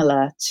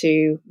similar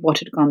to what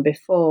had gone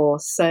before.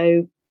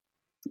 So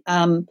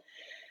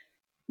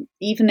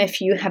even if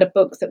you had a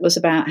book that was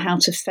about how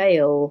to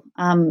fail,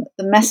 the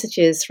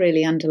messages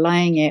really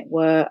underlying it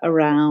were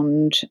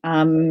around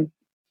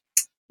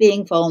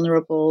being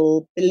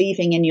vulnerable,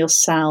 believing in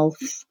yourself,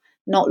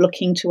 not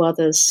looking to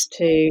others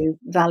to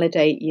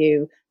validate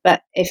you,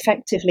 but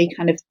effectively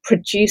kind of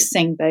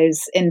producing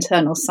those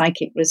internal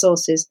psychic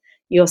resources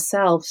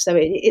yourself. So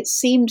it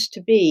seemed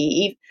to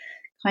be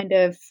kind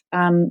of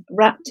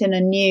wrapped in a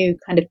new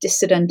kind of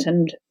dissident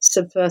and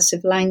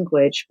subversive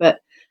language, but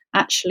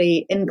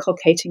actually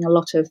inculcating a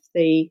lot of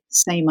the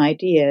same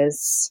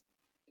ideas.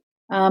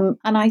 And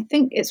I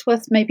think it's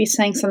worth maybe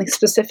saying something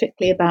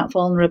specifically about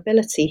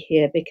vulnerability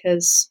here,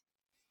 because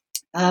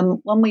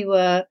when we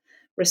were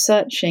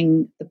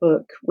researching the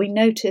book, we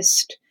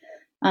noticed,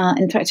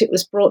 in fact, it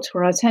was brought to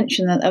our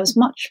attention that there was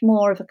much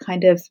more of a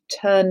kind of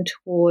turn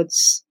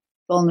towards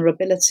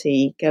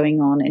vulnerability going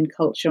on in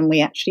culture. And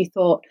we actually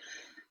thought,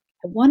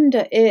 I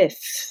wonder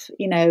if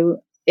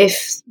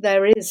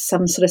there is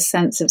some sort of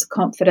sense of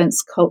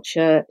confidence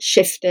culture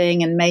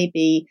shifting, and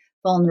maybe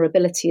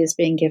vulnerability is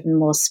being given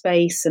more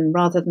space, and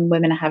rather than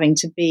women having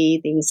to be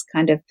these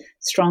kind of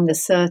strong,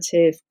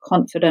 assertive,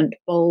 confident,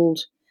 bold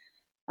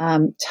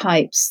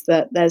types,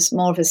 that there's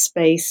more of a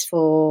space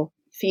for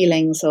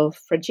feelings of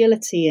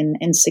fragility and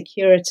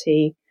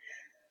insecurity.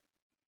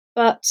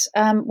 But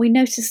we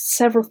noticed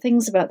several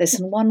things about this,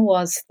 and one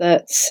was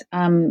that,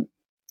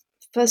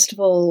 first of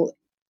all,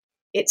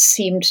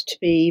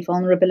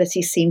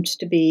 vulnerability seemed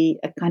to be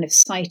a kind of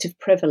site of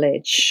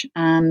privilege,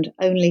 and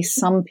only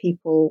some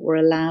people were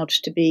allowed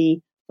to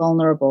be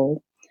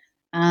vulnerable.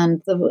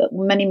 And there were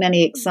many,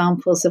 many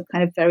examples of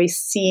kind of very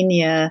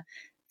senior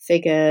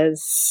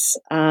figures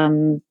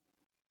in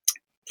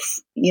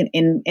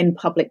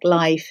public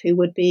life who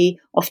would be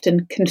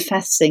often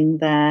confessing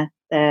their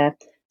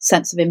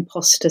sense of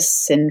imposter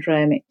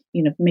syndrome.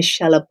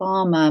 Michelle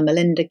Obama,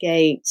 Melinda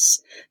Gates,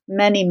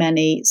 many,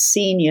 many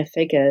senior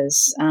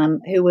figures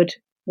who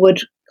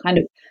would kind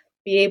of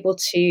be able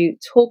to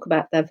talk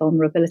about their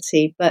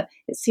vulnerability, but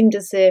it seemed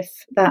as if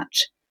that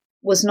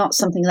was not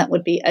something that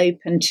would be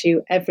open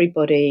to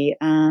everybody,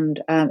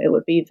 and it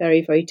would be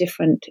very, very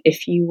different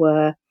if you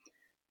were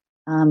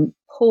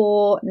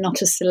poor,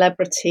 not a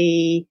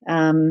celebrity,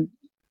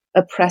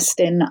 oppressed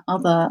in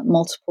other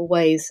multiple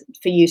ways,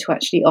 for you to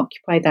actually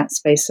occupy that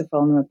space of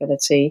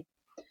vulnerability.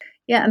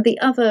 Yeah, and the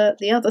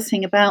other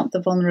thing about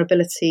the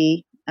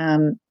vulnerability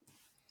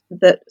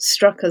that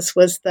struck us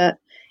was that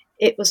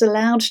it was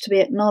allowed to be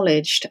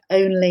acknowledged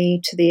only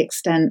to the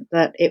extent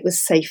that it was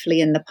safely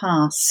in the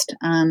past,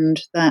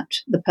 and that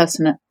the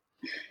person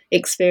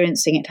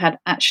experiencing it had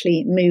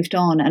actually moved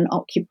on and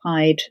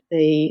occupied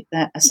a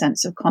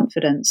sense of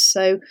confidence.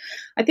 So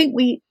I think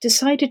we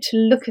decided to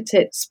look at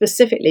it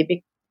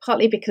specifically,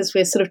 partly because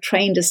we're sort of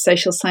trained as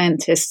social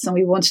scientists and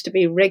we wanted to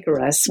be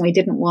rigorous, and we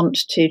didn't want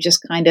to just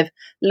kind of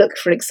look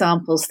for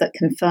examples that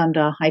confirmed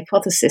our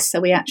hypothesis. So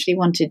we actually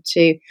wanted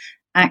to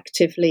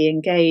actively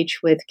engage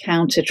with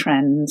counter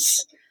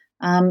trends.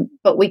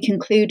 But we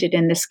concluded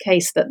in this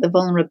case that the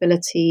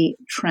vulnerability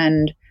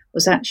trend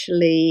was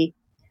actually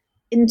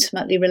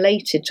intimately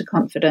related to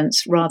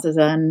confidence rather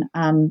than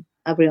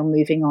a real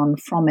moving on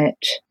from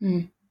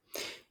it.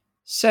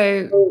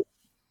 So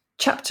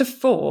Chapter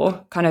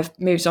 4 kind of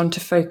moves on to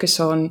focus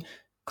on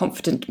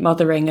confident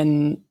mothering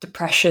and the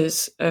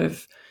pressures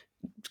of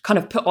kind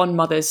of put on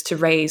mothers to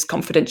raise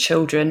confident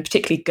children,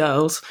 particularly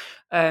girls,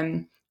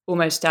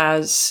 almost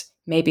as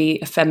maybe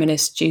a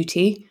feminist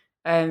duty.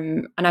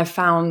 And I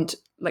found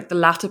like the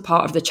latter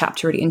part of the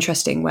chapter really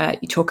interesting, where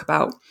you talk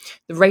about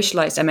the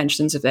racialized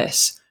dimensions of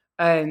this.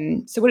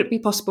 So would it be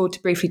possible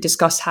to briefly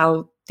discuss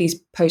how these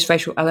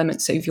post-racial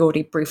elements that you've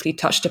already briefly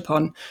touched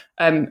upon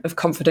of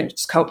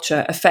confidence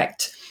culture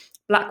affect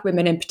Black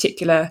women in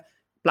particular,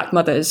 Black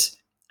mothers,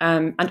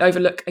 and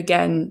overlook,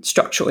 again,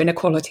 structural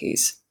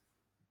inequalities?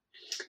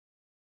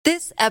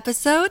 This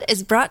episode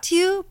is brought to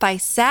you by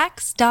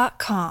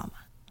Saks.com.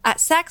 At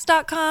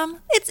Saks.com,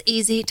 it's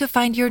easy to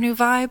find your new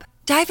vibe.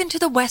 Dive into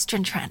the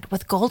Western trend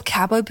with gold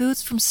cowboy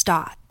boots from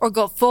Stott, or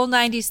go full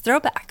 90s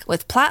throwback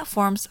with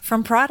platforms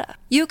from Prada.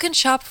 You can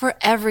shop for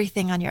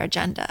everything on your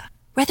agenda,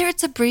 whether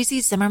it's a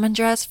breezy Zimmermann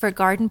dress for a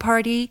garden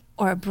party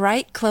or a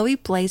bright Chloe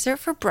blazer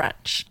for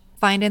brunch.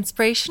 Find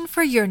inspiration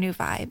for your new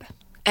vibe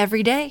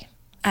every day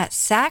at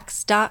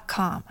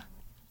Saks.com.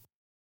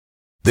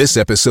 This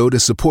episode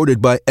is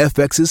supported by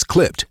FX's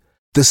Clipped,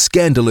 the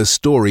scandalous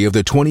story of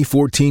the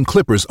 2014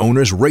 Clippers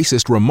owner's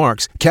racist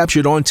remarks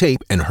captured on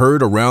tape and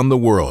heard around the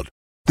world.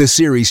 The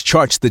series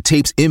charts the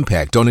tape's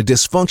impact on a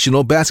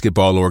dysfunctional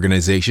basketball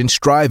organization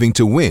striving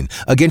to win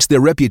against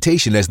their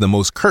reputation as the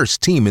most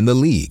cursed team in the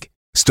league.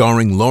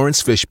 Starring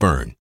Lawrence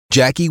Fishburne,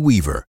 Jackie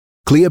Weaver,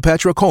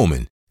 Cleopatra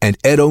Coleman, and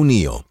Ed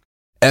O'Neill.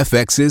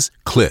 FX's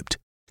Clipped,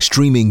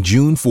 streaming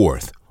June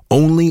 4th,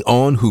 only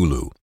on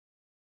Hulu.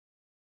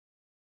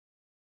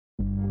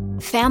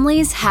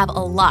 Families have a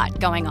lot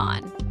going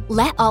on.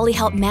 Let Ollie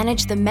help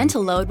manage the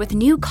mental load with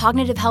new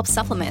cognitive help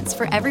supplements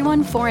for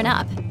everyone 4 and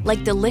up,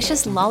 like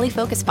delicious Lolly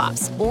Focus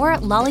Pops or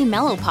Lolly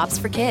Mellow Pops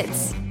for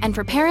kids. And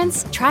for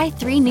parents, try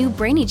 3 new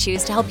Brainy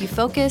Chews to help you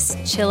focus,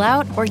 chill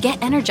out, or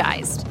get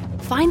energized.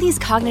 Find these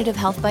cognitive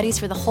health buddies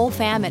for the whole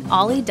fam at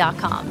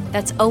ollie.com.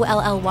 That's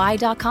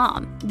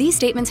OLLY.com. These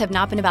statements have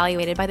not been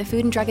evaluated by the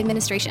Food and Drug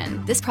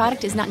Administration. This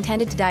product is not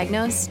intended to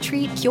diagnose,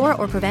 treat, cure,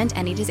 or prevent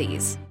any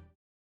disease.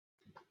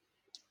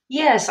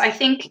 Yes, I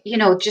think,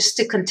 just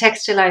to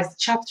contextualize the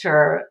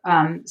chapter,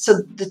 so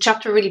the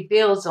chapter really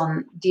builds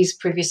on these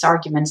previous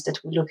arguments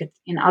that we look at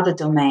in other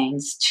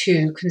domains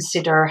to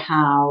consider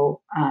how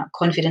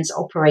confidence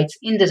operates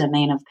in the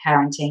domain of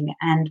parenting,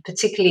 and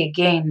particularly,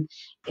 again,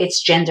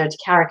 its gendered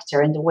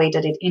character and the way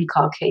that it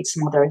inculcates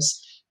mothers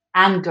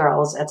and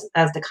girls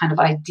as the kind of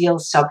ideal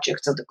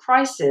subjects of the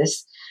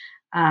crisis,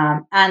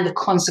 and the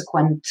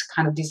consequent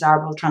kind of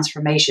desirable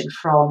transformation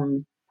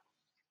from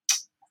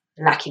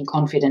lacking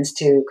confidence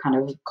to kind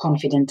of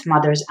confident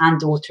mothers and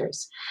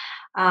daughters.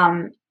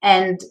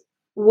 And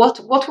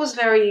what was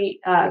very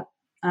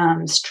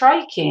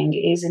striking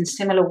is, in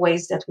similar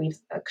ways that we've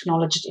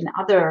acknowledged in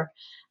other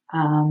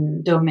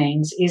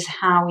domains, is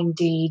how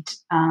indeed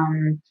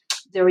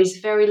there is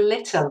very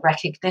little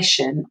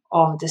recognition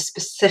of the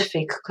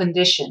specific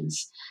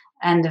conditions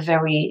and the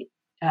very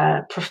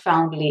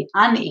profoundly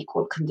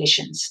unequal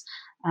conditions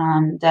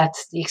that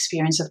the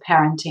experience of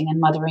parenting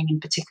and mothering in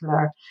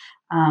particular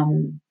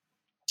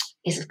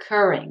is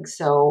occurring.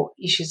 So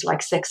issues like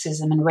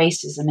sexism and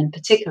racism in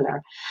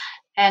particular.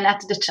 And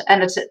at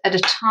a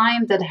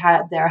time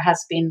that there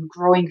has been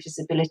growing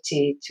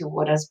visibility to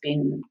what has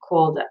been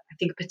called, I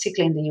think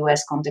particularly in the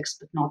US context,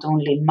 but not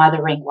only,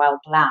 mothering while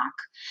Black,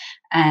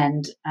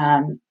 and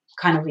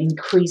kind of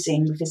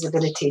increasing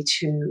visibility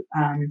to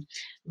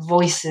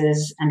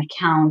voices and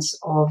accounts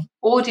of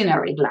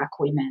ordinary Black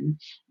women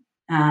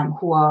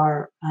who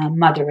are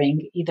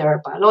mothering,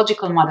 either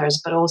biological mothers,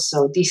 but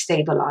also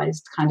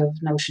destabilized kind of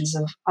notions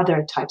of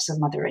other types of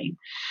mothering.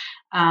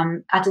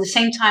 At the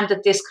same time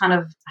that this kind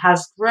of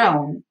has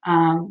grown,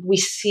 we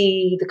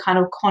see the kind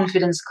of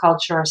confidence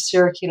culture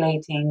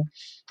circulating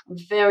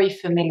very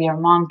familiar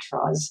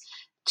mantras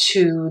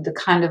to the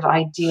kind of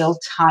ideal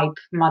type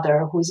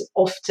mother who is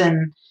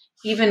often,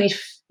 even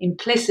if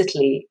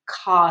implicitly,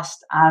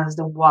 cast as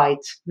the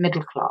white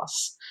middle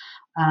class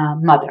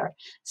mother.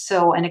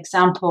 So an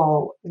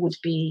example would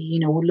be,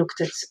 we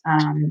looked at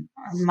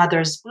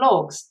mothers'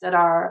 blogs that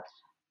are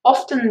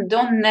often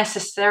don't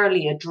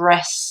necessarily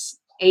address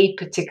a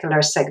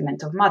particular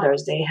segment of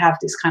mothers. They have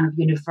this kind of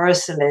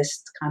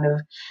universalist kind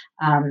of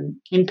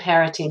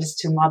imperatives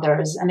to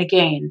mothers, and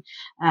again,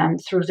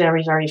 through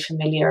very, very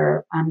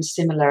familiar and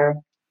similar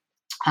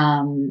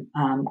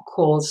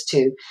calls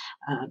to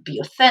be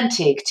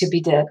authentic,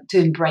 to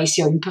embrace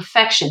your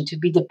imperfection, to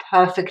be the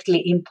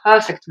perfectly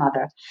imperfect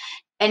mother.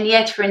 And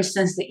yet, for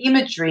instance, the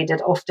imagery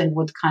that often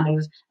would kind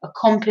of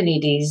accompany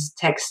these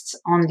texts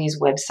on these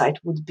websites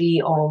would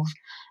be of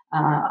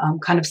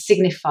kind of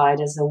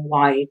signified as a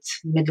white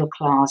middle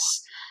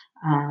class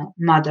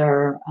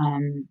mother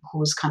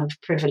who's kind of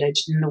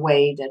privileged in the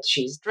way that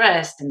she's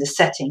dressed, in the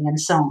setting, and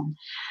so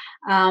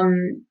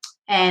on.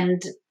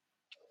 And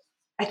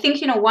I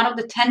think, one of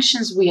the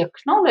tensions we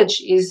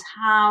acknowledge is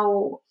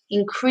how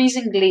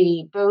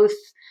increasingly both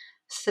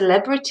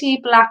celebrity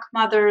Black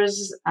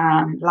mothers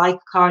like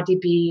Cardi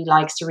B,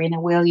 like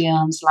Serena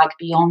Williams, like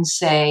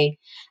Beyonce,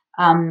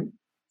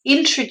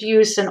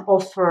 introduce and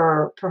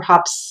offer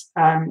perhaps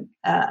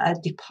a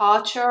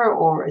departure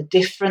or a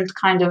different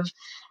kind of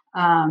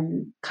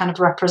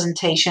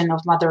representation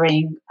of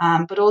mothering,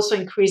 but also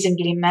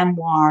increasingly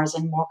memoirs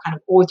and more kind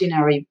of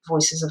ordinary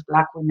voices of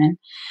Black women.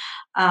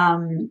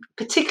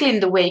 Particularly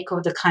in the wake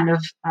of the kind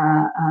of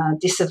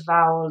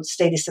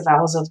state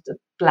disavowals of the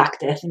Black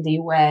Death in the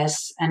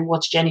US, and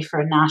what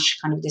Jennifer Nash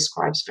kind of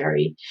describes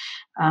very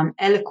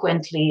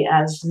eloquently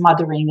as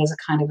mothering as a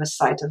kind of a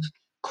site of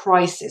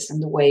crisis,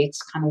 and the way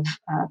it's kind of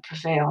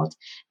prevailed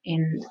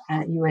in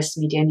US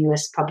media and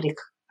US public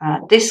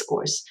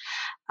discourse.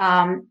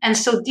 And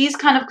so these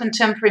kind of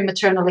contemporary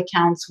maternal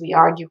accounts, we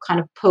argue, kind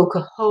of poke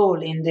a hole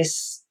in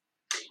this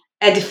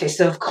edifice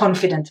of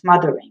confident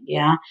mothering,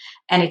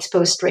 and its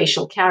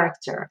post-racial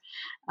character.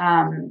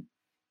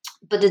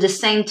 But at the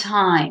same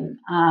time,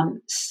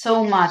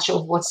 so much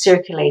of what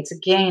circulates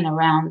again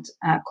around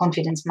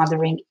confident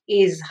mothering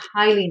is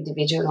highly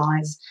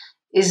individualized,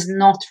 is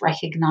not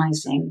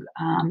recognizing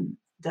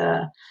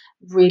the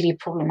really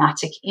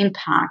problematic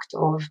impact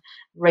of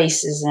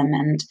racism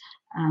and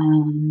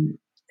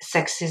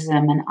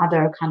sexism and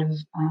other kind of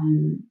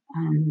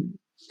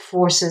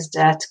forces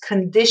that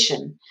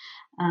condition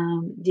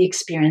the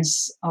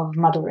experience of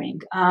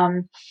mothering.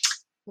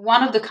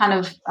 One of the kind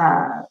of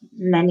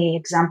many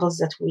examples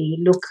that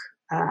we look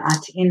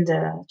at in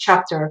the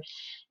chapter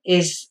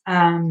is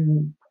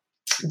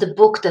the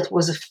book that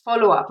was a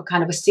follow-up, a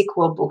kind of a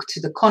sequel book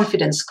to the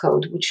Confidence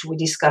Code, which we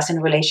discuss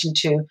in relation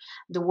to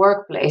the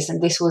workplace.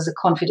 And this was a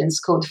Confidence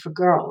Code for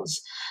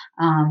Girls,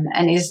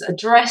 and is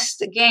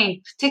addressed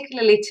again,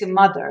 particularly to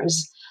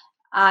mothers,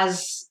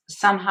 as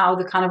somehow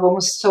the kind of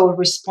almost sole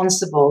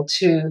responsible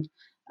to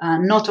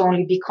not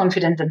only be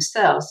confident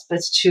themselves,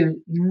 but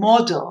to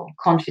model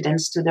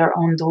confidence to their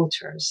own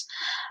daughters.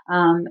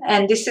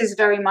 And this is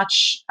very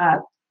much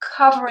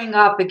covering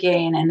up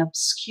again and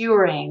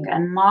obscuring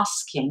and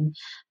masking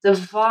the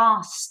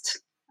vast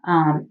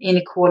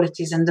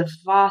inequalities and the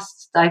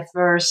vast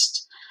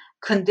diverse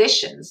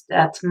conditions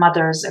that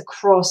mothers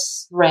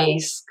across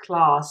race,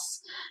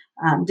 class,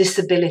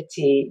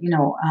 disability,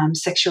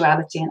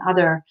 sexuality, and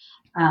other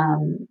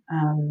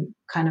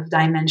kind of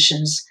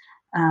dimensions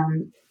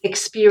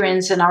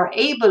experience and are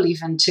able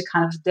even to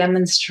kind of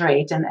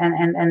demonstrate and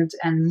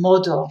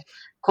model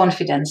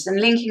confidence. And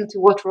linking to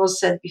what Rose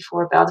said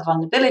before about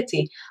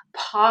vulnerability,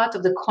 part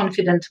of the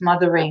confident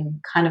mothering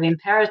kind of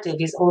imperative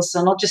is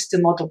also not just to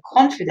model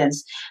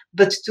confidence,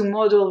 but to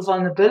model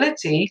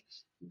vulnerability,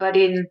 but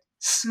in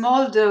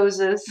small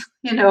doses,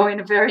 in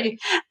a very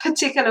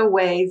particular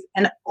ways,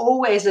 and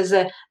always as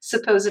a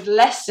supposed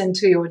lesson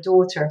to your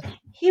daughter.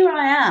 Here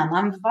I am,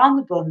 I'm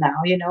vulnerable now,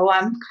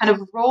 I'm kind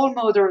of role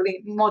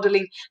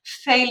modeling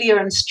failure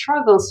and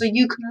struggle so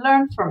you can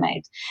learn from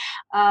it.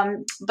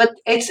 But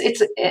it's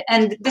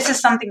and this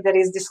is something that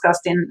is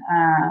discussed in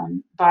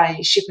by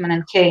Shipman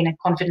and Kane, a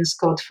Confidence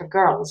Code for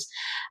Girls.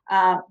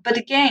 But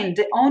again,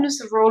 the onus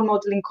of role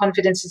modeling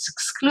confidence is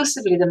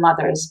exclusively the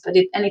mother's, but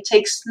it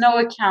takes no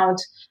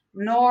account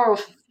nor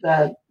of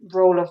the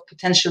role of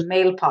potential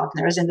male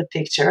partners in the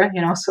picture,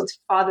 so the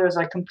fathers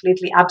are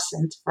completely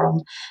absent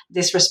from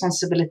this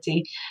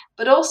responsibility.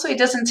 But also it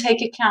doesn't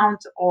take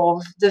account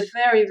of the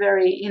very,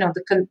 very,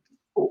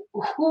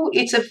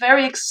 it's a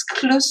very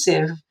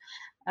exclusive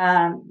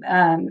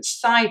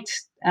site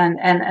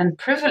and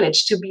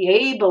privilege to be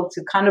able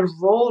to kind of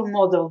role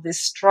model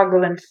this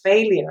struggle and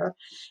failure,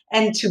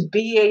 and to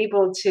be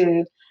able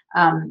to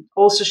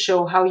also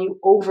show how you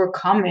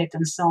overcome it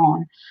and so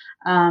on.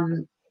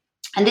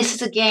 And this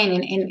is again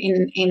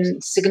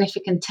in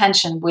significant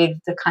tension with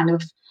the kind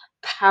of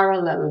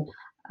parallel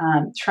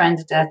trend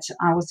that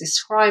I was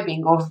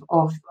describing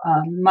of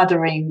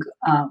mothering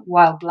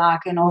while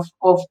Black, and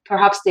of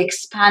perhaps the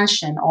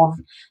expansion of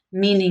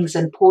meanings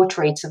and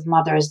portraits of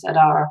mothers that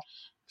are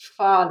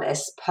far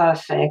less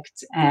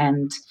perfect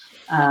and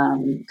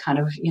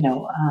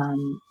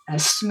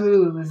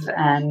smooth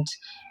and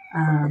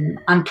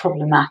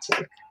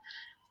unproblematic.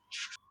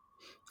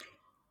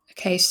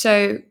 Okay,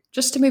 so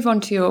just to move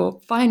on to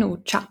your final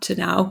chapter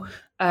now,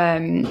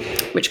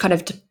 which kind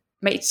of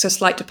makes a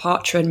slight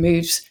departure and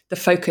moves the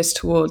focus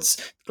towards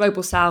the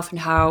global South and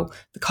how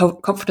the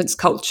confidence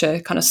culture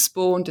kind of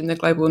spawned in the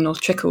global North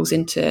trickles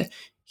into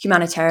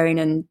humanitarian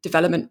and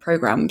development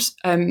programs.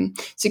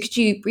 So could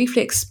you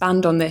briefly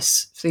expand on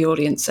this for the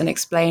audience and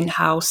explain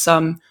how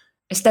some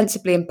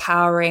ostensibly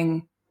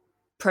empowering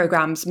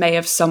programs may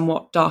have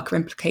somewhat darker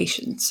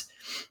implications.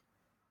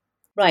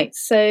 Right.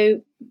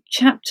 So,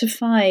 chapter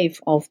 5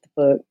 of the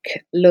book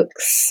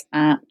looks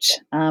at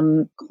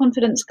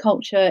confidence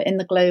culture in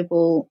the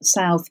global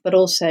south, but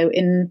also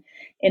in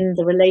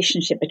the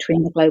relationship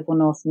between the global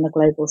north and the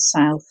global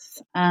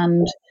south.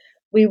 And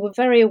we were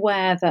very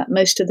aware that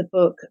most of the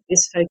book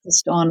is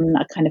focused on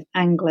a kind of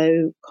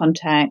Anglo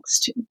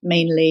context,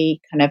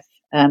 mainly kind of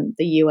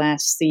the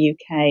US, the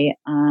UK,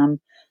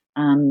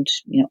 and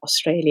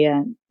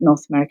Australia,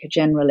 North America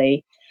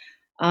generally.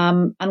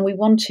 And we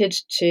wanted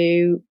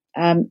to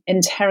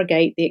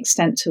interrogate the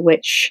extent to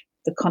which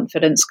the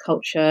confidence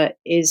culture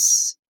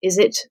is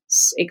it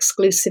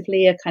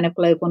exclusively a kind of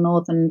global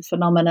northern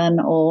phenomenon,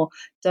 or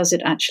does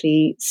it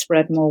actually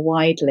spread more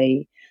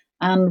widely?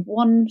 And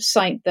one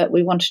site that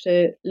we wanted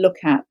to look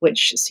at,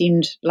 which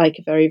seemed like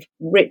a very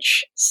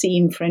rich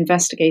seam for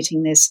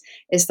investigating this,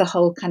 is the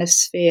whole kind of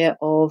sphere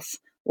of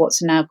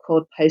what's now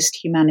called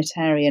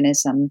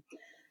post-humanitarianism.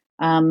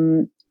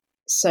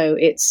 So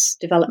it's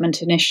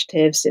development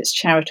initiatives, it's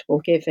charitable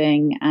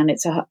giving, and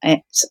it's a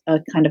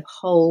kind of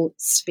whole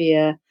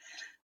sphere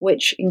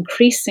which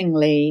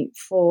increasingly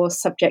for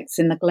subjects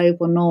in the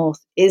global north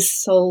is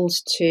sold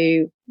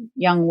to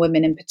young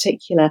women in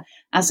particular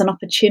as an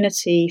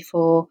opportunity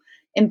for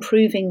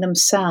improving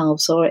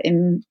themselves or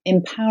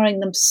empowering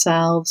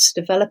themselves,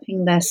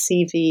 developing their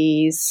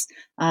CVs,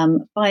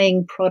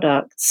 buying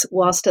products,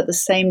 whilst at the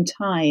same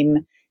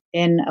time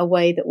in a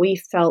way that we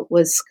felt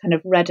was kind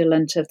of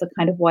redolent of the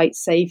kind of white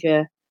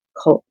saviour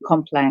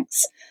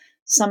complex,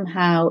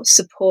 somehow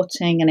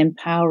supporting and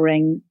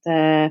empowering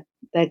their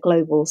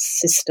global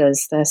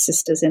sisters, their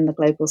sisters in the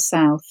global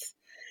south.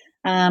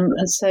 And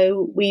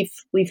so we've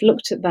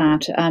looked at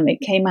that.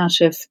 It came out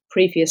of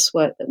previous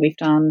work that we've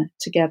done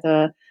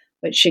together,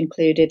 which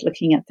included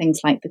looking at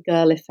things like the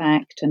Girl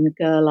Effect and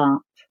Girl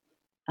Up.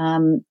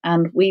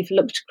 And we've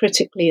looked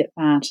critically at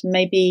that. And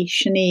maybe,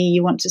 Shani,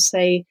 you want to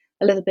say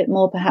a little bit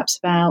more perhaps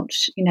about,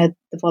 the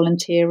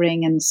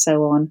volunteering and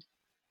so on.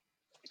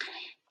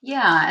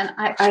 Yeah,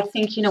 and I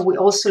think, we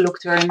also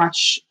looked very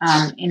much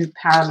in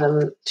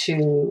parallel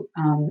to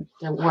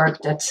the work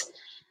that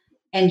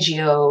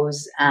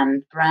NGOs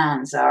and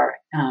brands are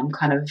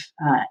kind of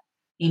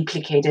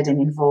implicated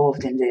and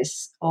involved in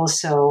this,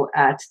 also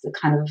at the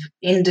kind of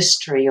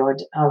industry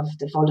of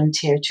the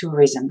volunteer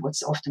tourism,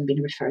 what's often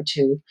been referred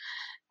to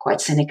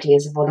quite cynically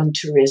as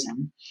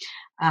volunteerism,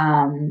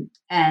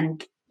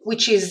 and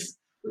which is,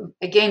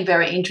 again,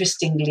 very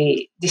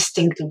interestingly,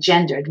 distinctly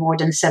gendered. More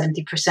than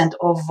 70%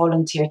 of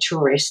volunteer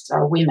tourists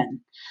are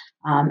women,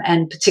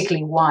 and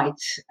particularly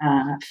white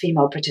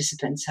female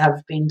participants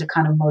have been the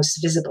kind of most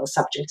visible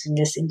subjects in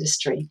this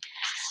industry.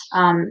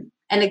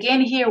 And again,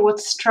 here, what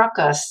struck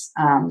us,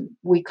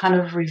 we kind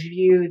of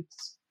reviewed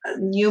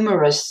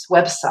numerous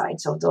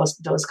websites of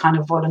those kind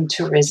of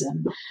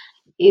volunteerism,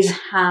 is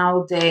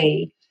how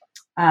they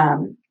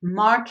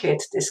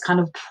market this kind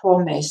of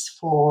promise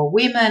for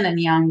women and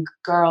young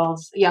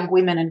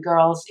women and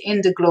girls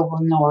in the global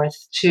north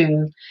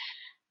to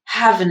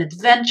have an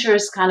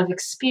adventurous kind of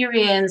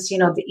experience.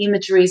 The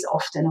imagery is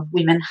often of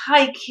women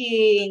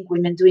hiking,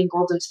 women doing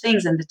all those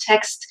things, and the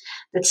text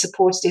that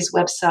supports these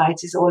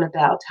websites is all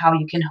about how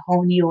you can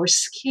hone your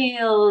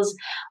skills,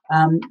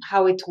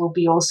 how it will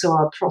be also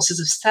a process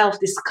of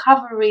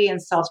self-discovery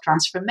and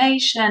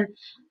self-transformation,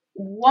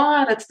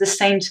 while at the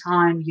same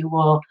time you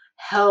will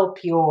help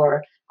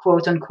your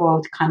quote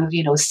unquote kind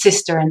of,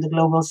 sister in the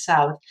global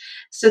south.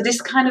 So this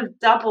kind of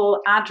double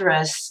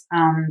address,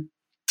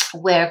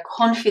 where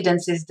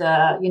confidence is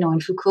in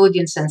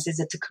Foucauldian sense, is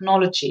a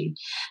technology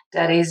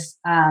that is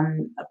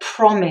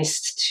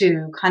promised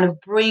to kind of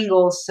bring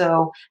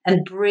also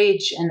and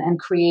bridge and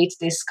create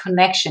this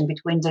connection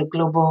between the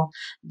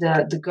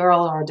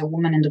girl or the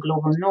woman in the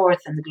global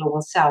north and the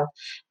global south.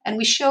 And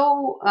we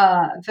show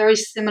a very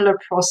similar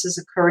process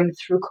occurring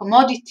through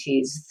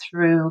commodities,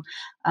 through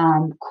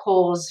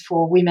calls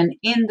for women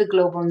in the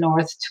global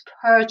north to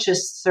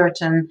purchase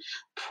certain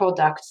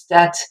products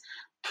that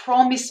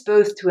promise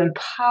both to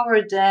empower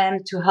them,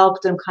 to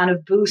help them kind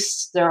of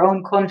boost their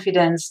own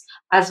confidence,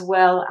 as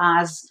well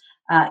as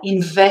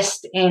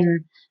invest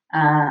in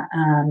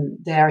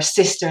their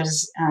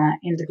sisters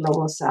in the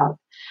global south.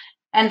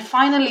 And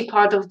finally,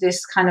 part of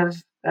this kind of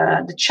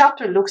the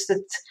chapter looks at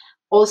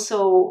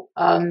also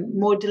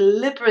more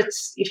deliberate,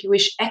 if you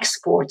wish,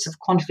 exports of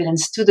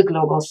confidence to the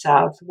global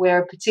south,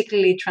 where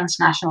particularly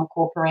transnational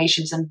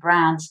corporations and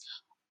brands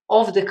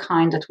of the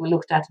kind that we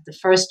looked at the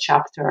first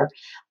chapter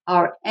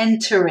are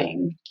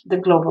entering the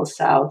global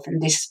south in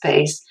this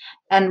space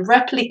and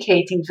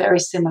replicating very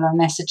similar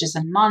messages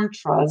and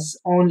mantras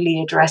only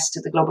addressed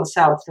to the global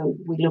south. So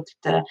we looked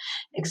at the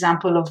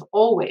example of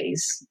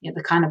Always,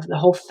 the kind of the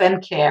whole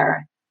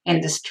femcare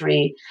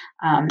industry,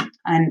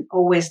 and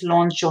Always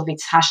launch of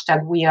its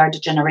hashtag We Are the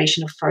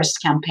Generation of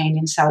First campaign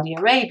in Saudi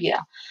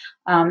Arabia.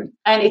 And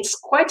it's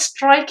quite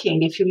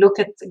striking if you look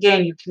at,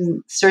 again, you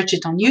can search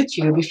it on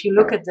YouTube, if you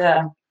look at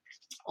the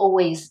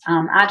Always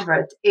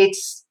advert,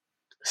 it's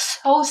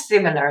so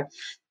similar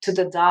to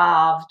the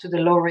Dove, to the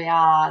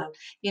L'Oreal,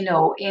 in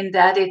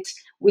that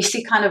we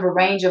see kind of a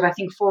range of, I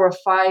think, 4 or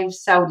 5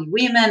 Saudi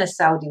women, a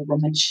Saudi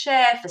woman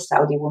chef, a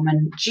Saudi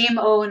woman gym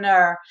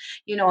owner,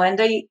 and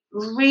they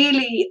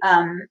really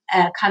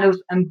kind of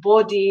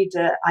embody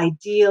the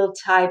ideal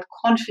type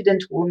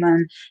confident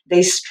woman.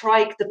 They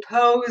strike the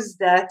pose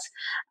that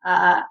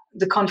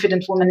the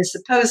confident woman is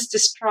supposed to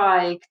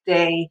strike.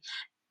 They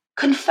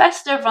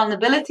confess their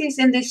vulnerabilities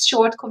in these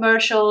short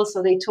commercials.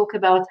 So they talk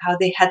about how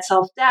they had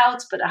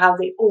self-doubts, but how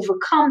they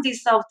overcome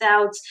these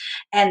self-doubts.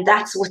 And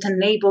that's what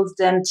enables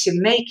them to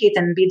make it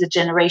and be the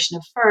generation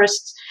of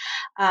first.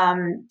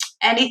 And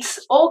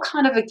it's all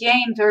kind of,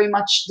 again, very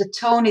much the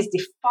tone is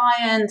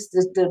defiant.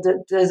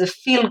 There's a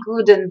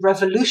feel-good and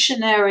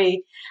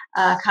revolutionary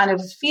kind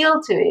of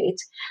feel to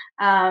it.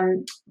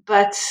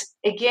 But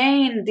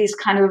again, these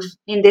kind of,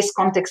 in this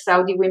context,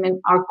 Saudi women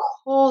are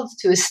called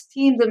to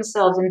esteem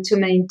themselves and to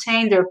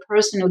maintain their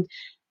personhood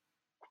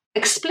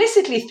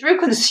explicitly through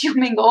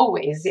consuming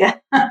always,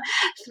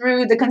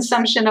 through the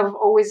consumption of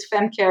always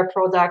femcare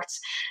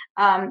products,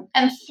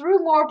 and through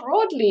more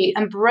broadly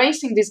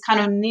embracing this kind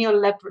of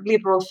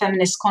neoliberal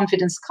feminist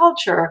confidence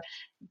culture,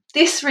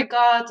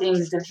 disregarding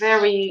the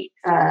very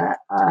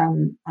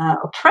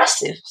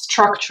oppressive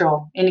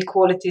structural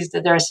inequalities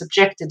that they're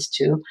subjected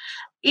to,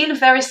 in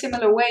very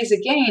similar ways,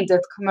 again,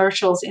 that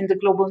commercials in the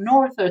global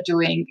north are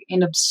doing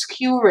in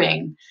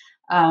obscuring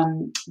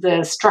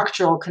the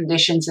structural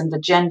conditions and the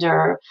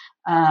gender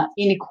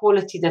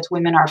inequality that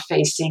women are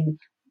facing,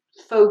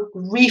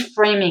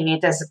 reframing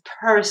it as a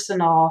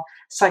personal,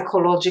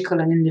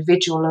 psychological, and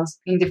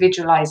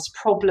individualized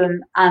problem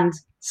and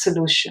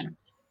solution.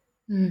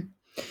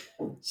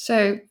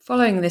 So,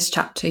 following this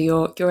chapter,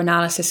 your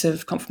analysis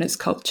of confidence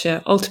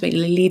culture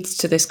ultimately leads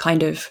to this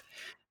kind of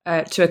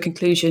to a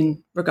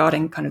conclusion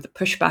regarding kind of the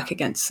pushback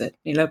against the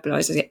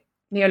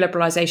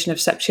neoliberalization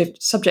of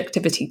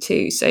subjectivity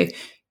too. So,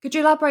 could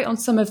you elaborate on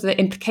some of the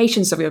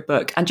implications of your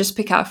book and just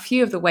pick out a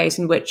few of the ways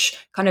in which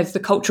kind of the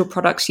cultural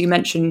products you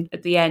mentioned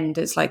at the end,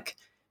 it's like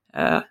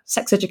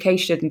Sex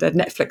Education, the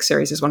Netflix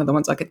series is one of the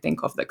ones I could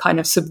think of that kind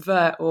of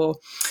subvert or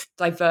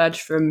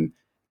diverge from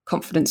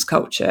confidence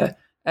culture,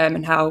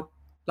 and how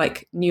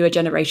like newer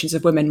generations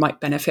of women might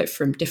benefit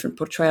from different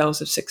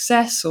portrayals of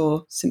success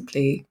or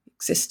simply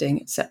existing,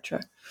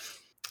 etc.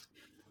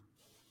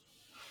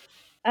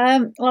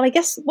 Well, I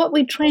guess what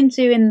we try and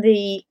do in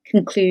the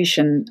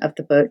conclusion of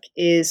the book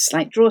is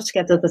like draw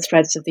together the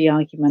threads of the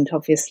argument,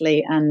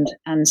 obviously, and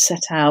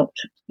set out,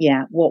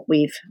 what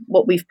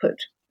we've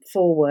put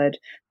forward.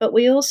 But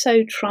we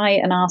also try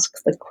and ask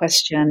the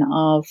question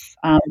of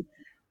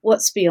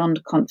what's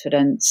beyond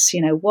confidence.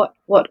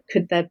 What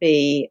could there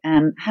be,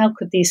 and how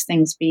could these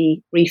things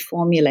be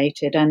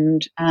reformulated?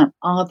 And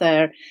are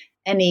there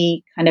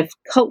any kind of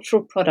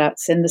cultural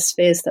products in the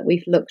spheres that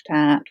we've looked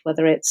at,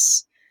 whether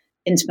it's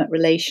intimate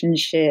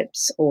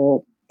relationships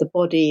or the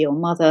body or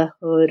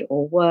motherhood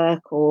or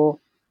work or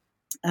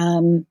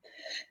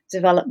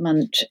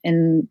development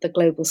in the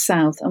global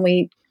south, and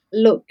we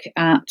look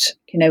at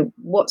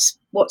what's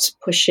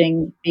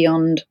pushing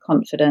beyond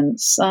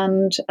confidence.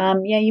 And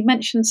you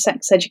mentioned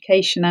sex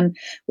education, and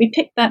we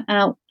picked that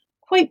out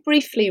quite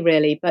briefly,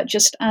 really, but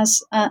just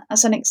as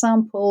an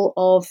example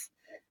of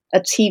a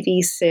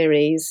TV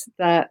series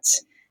that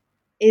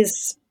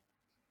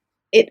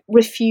it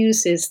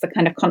refuses the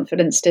kind of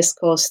confidence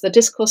discourse, the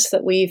discourse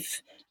that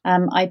we've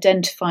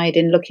identified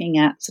in looking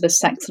at sort of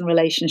sex and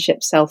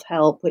relationship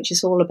self-help, which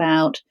is all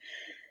about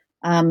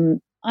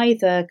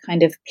either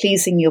kind of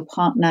pleasing your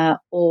partner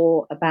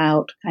or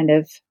about kind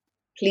of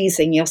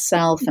pleasing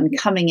yourself and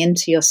coming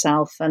into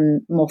yourself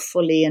and more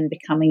fully and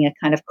becoming a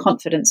kind of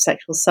confident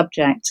sexual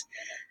subject.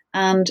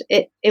 And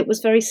it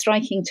was very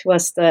striking to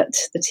us that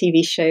the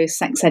TV show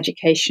Sex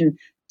Education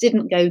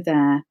didn't go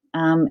there.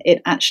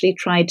 It actually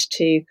tried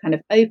to kind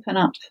of open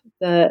up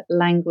the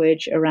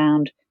language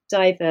around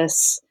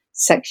diverse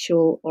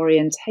sexual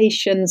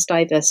orientations,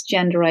 diverse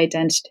gender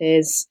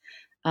identities,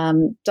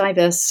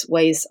 diverse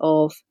ways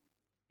of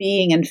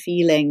being and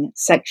feeling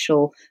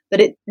sexual,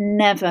 but it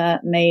never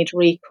made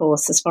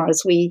recourse, as far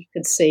as we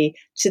could see,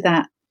 to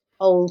that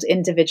old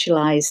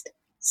individualized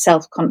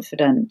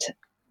self-confidence.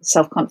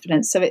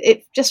 So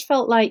it just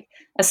felt like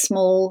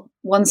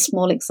one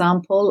small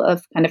example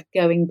of kind of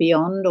going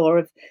beyond or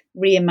of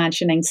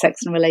reimagining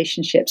sex and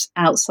relationships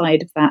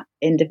outside of that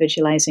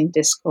individualizing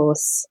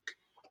discourse.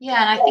 Yeah,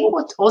 and I think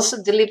what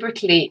also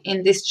deliberately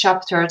in this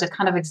chapter, the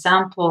kind of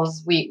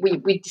examples, we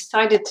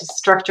decided to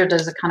structure it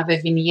as a kind of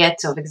a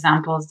vignette of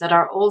examples that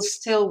are all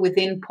still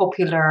within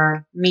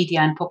popular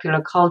media and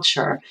popular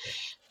culture,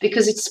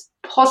 because it's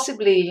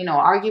possibly,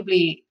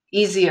 arguably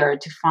easier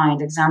to find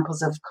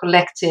examples of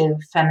collective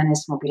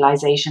feminist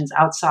mobilizations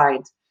outside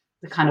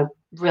the kind of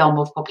realm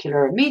of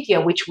popular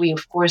media, which we,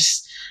 of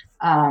course,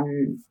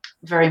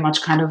 very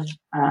much kind of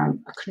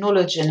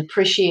acknowledge and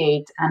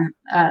appreciate, and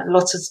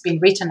lots has been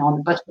written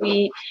on. But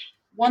we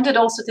wanted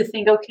also to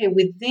think, okay,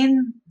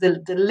 within the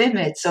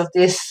limits of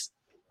this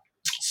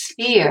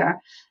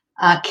sphere,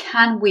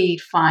 can we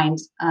find,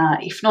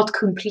 if not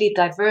complete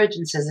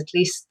divergences, at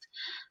least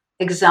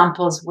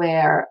examples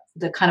where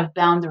the kind of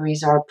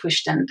boundaries are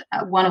pushed. And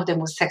one of them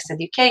was sex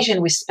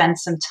education. We spent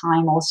some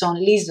time also on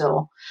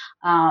Lizo,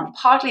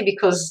 partly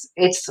because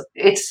it's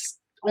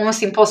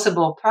almost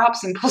impossible,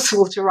 perhaps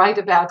impossible, to write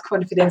about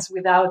confidence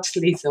without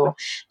Lizo.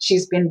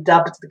 She's been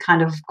dubbed the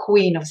kind of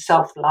queen of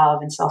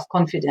self-love and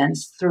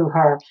self-confidence through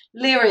her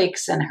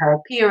lyrics and her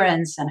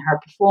appearance and her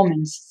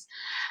performance.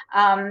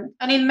 And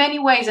in many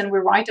ways, and we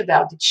write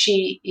about it,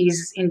 she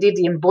is indeed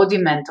the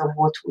embodiment of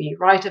what we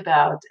write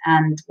about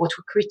and what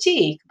we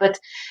critique. But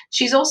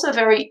she's also a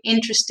very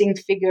interesting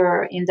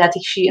figure in that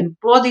she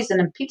embodies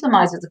and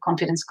epitomizes the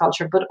confidence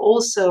culture, but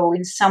also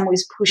in some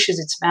ways pushes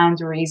its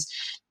boundaries.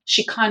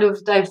 She kind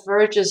of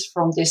diverges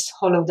from this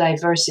hollow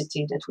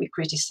diversity that we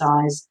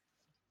criticize,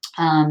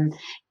 in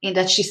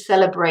that she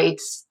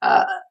celebrates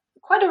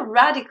quite a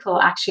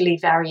radical, actually,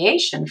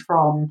 variation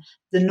from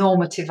the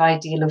normative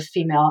ideal of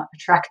female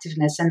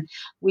attractiveness. And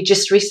we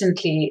just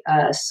recently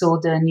saw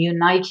the new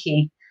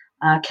Nike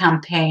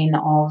campaign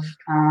of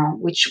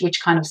which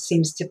kind of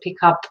seems to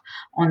pick up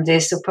on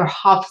this. So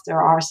perhaps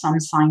there are some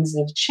signs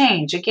of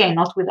change. Again,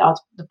 not without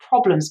the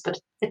problems,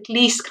 but at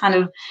least kind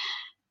of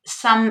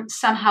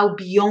somehow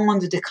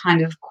beyond the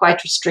kind of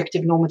quite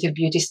restrictive normative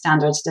beauty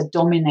standards that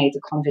dominate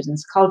the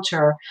confidence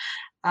culture.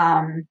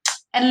 And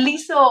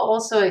Lizo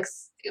also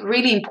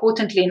really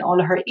importantly in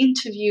all her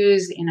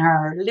interviews, in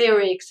her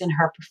lyrics, in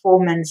her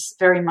performance,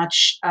 very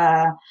much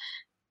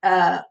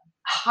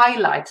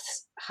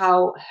highlights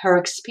how her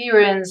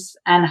experience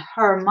and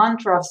her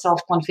mantra of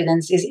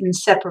self-confidence is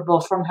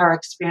inseparable from her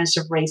experience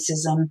of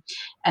racism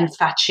and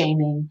fat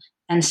shaming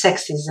and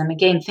sexism.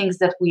 Again, things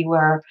that we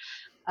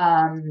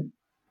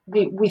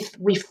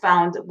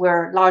found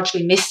were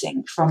largely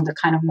missing from the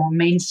kind of more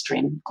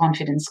mainstream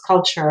confidence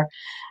culture.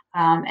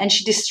 And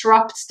she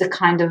disrupts the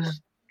kind of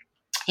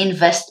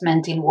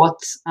investment in what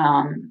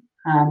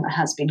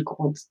has been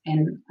called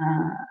in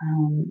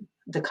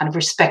the kind of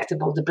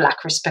the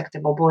Black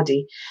respectable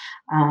body,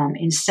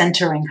 in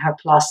centering her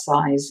plus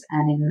size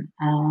and in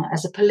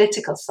as a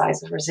political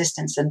size of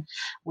resistance. And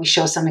we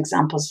show some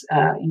examples,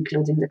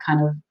 including the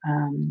kind of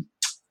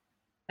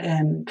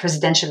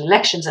presidential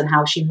elections and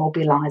how she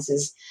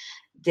mobilizes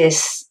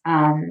this.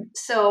 I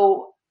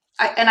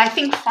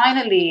think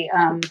finally,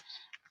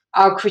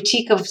 our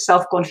critique of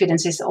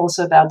self-confidence is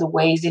also about the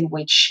ways in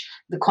which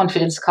the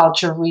confidence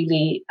culture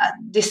really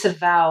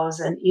disavows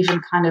and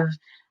even kind of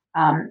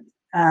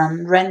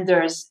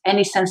renders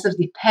any sense of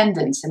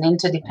dependence and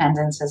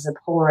interdependence as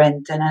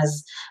abhorrent and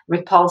as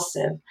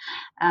repulsive.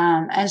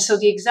 And so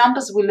the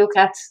examples we look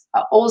at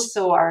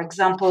also are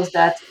examples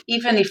that,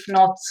 even if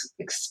not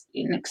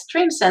in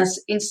extreme sense,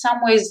 in some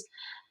ways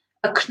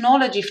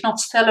acknowledge, if not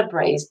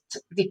celebrate,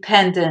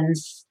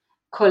 dependence,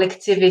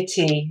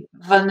 collectivity,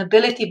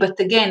 vulnerability, but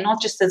again,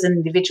 not just as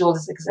an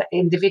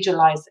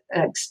individualized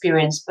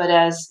experience, but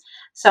as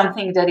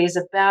something that is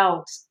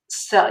about,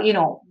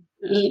 not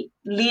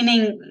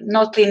leaning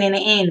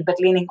in, but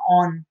leaning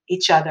on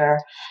each other,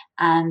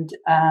 and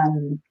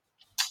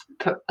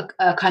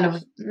kind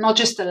of not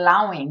just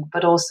allowing,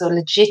 but also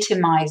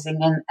legitimizing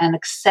and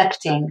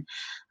accepting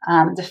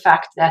the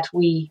fact that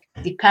we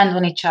depend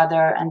on each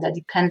other, and that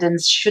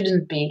dependence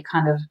shouldn't be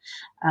kind of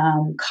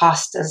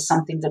cast as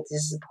something that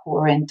is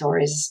abhorrent or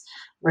is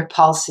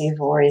repulsive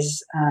or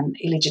is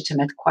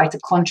illegitimate. Quite the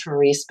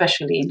contrary,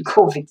 especially in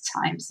COVID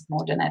times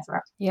more than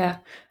ever. Yeah,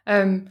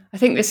 I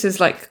think this is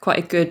like quite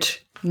a good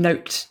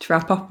note to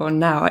wrap up on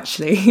now,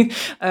 actually.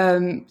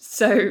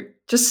 So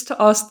just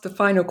to ask the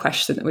final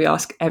question that we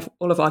ask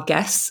all of our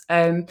guests,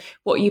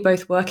 what are you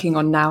both working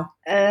on now?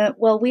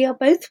 Well, we are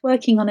both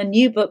working on a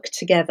new book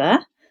together,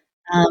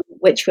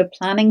 which we're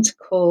planning to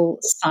call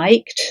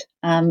Psyched,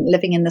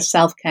 Living in the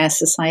Self-Care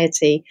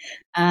Society.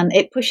 And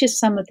it pushes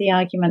some of the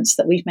arguments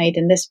that we've made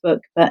in this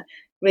book, but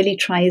really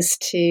tries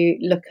to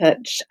look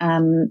at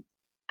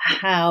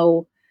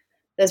how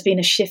there's been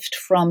a shift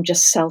from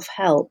just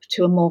self-help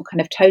to a more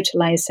kind of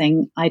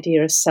totalizing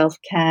idea of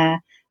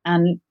self-care,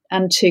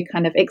 and to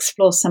kind of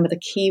explore some of the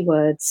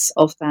keywords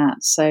of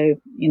that. So,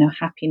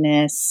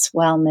 happiness,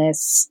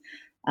 wellness,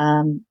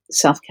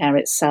 self-care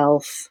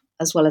itself,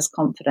 as well as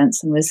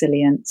confidence and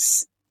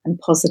resilience and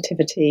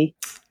positivity.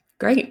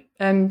 Great.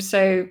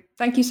 So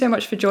thank you so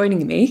much for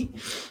joining me.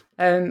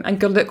 And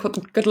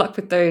good luck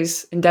with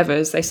those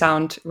endeavours. They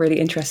sound really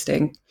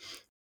interesting.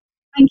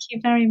 Thank you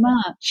very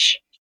much.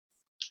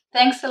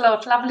 Thanks a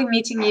lot. Lovely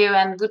meeting you,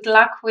 and good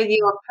luck with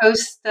your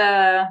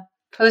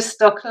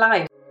postdoc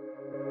life.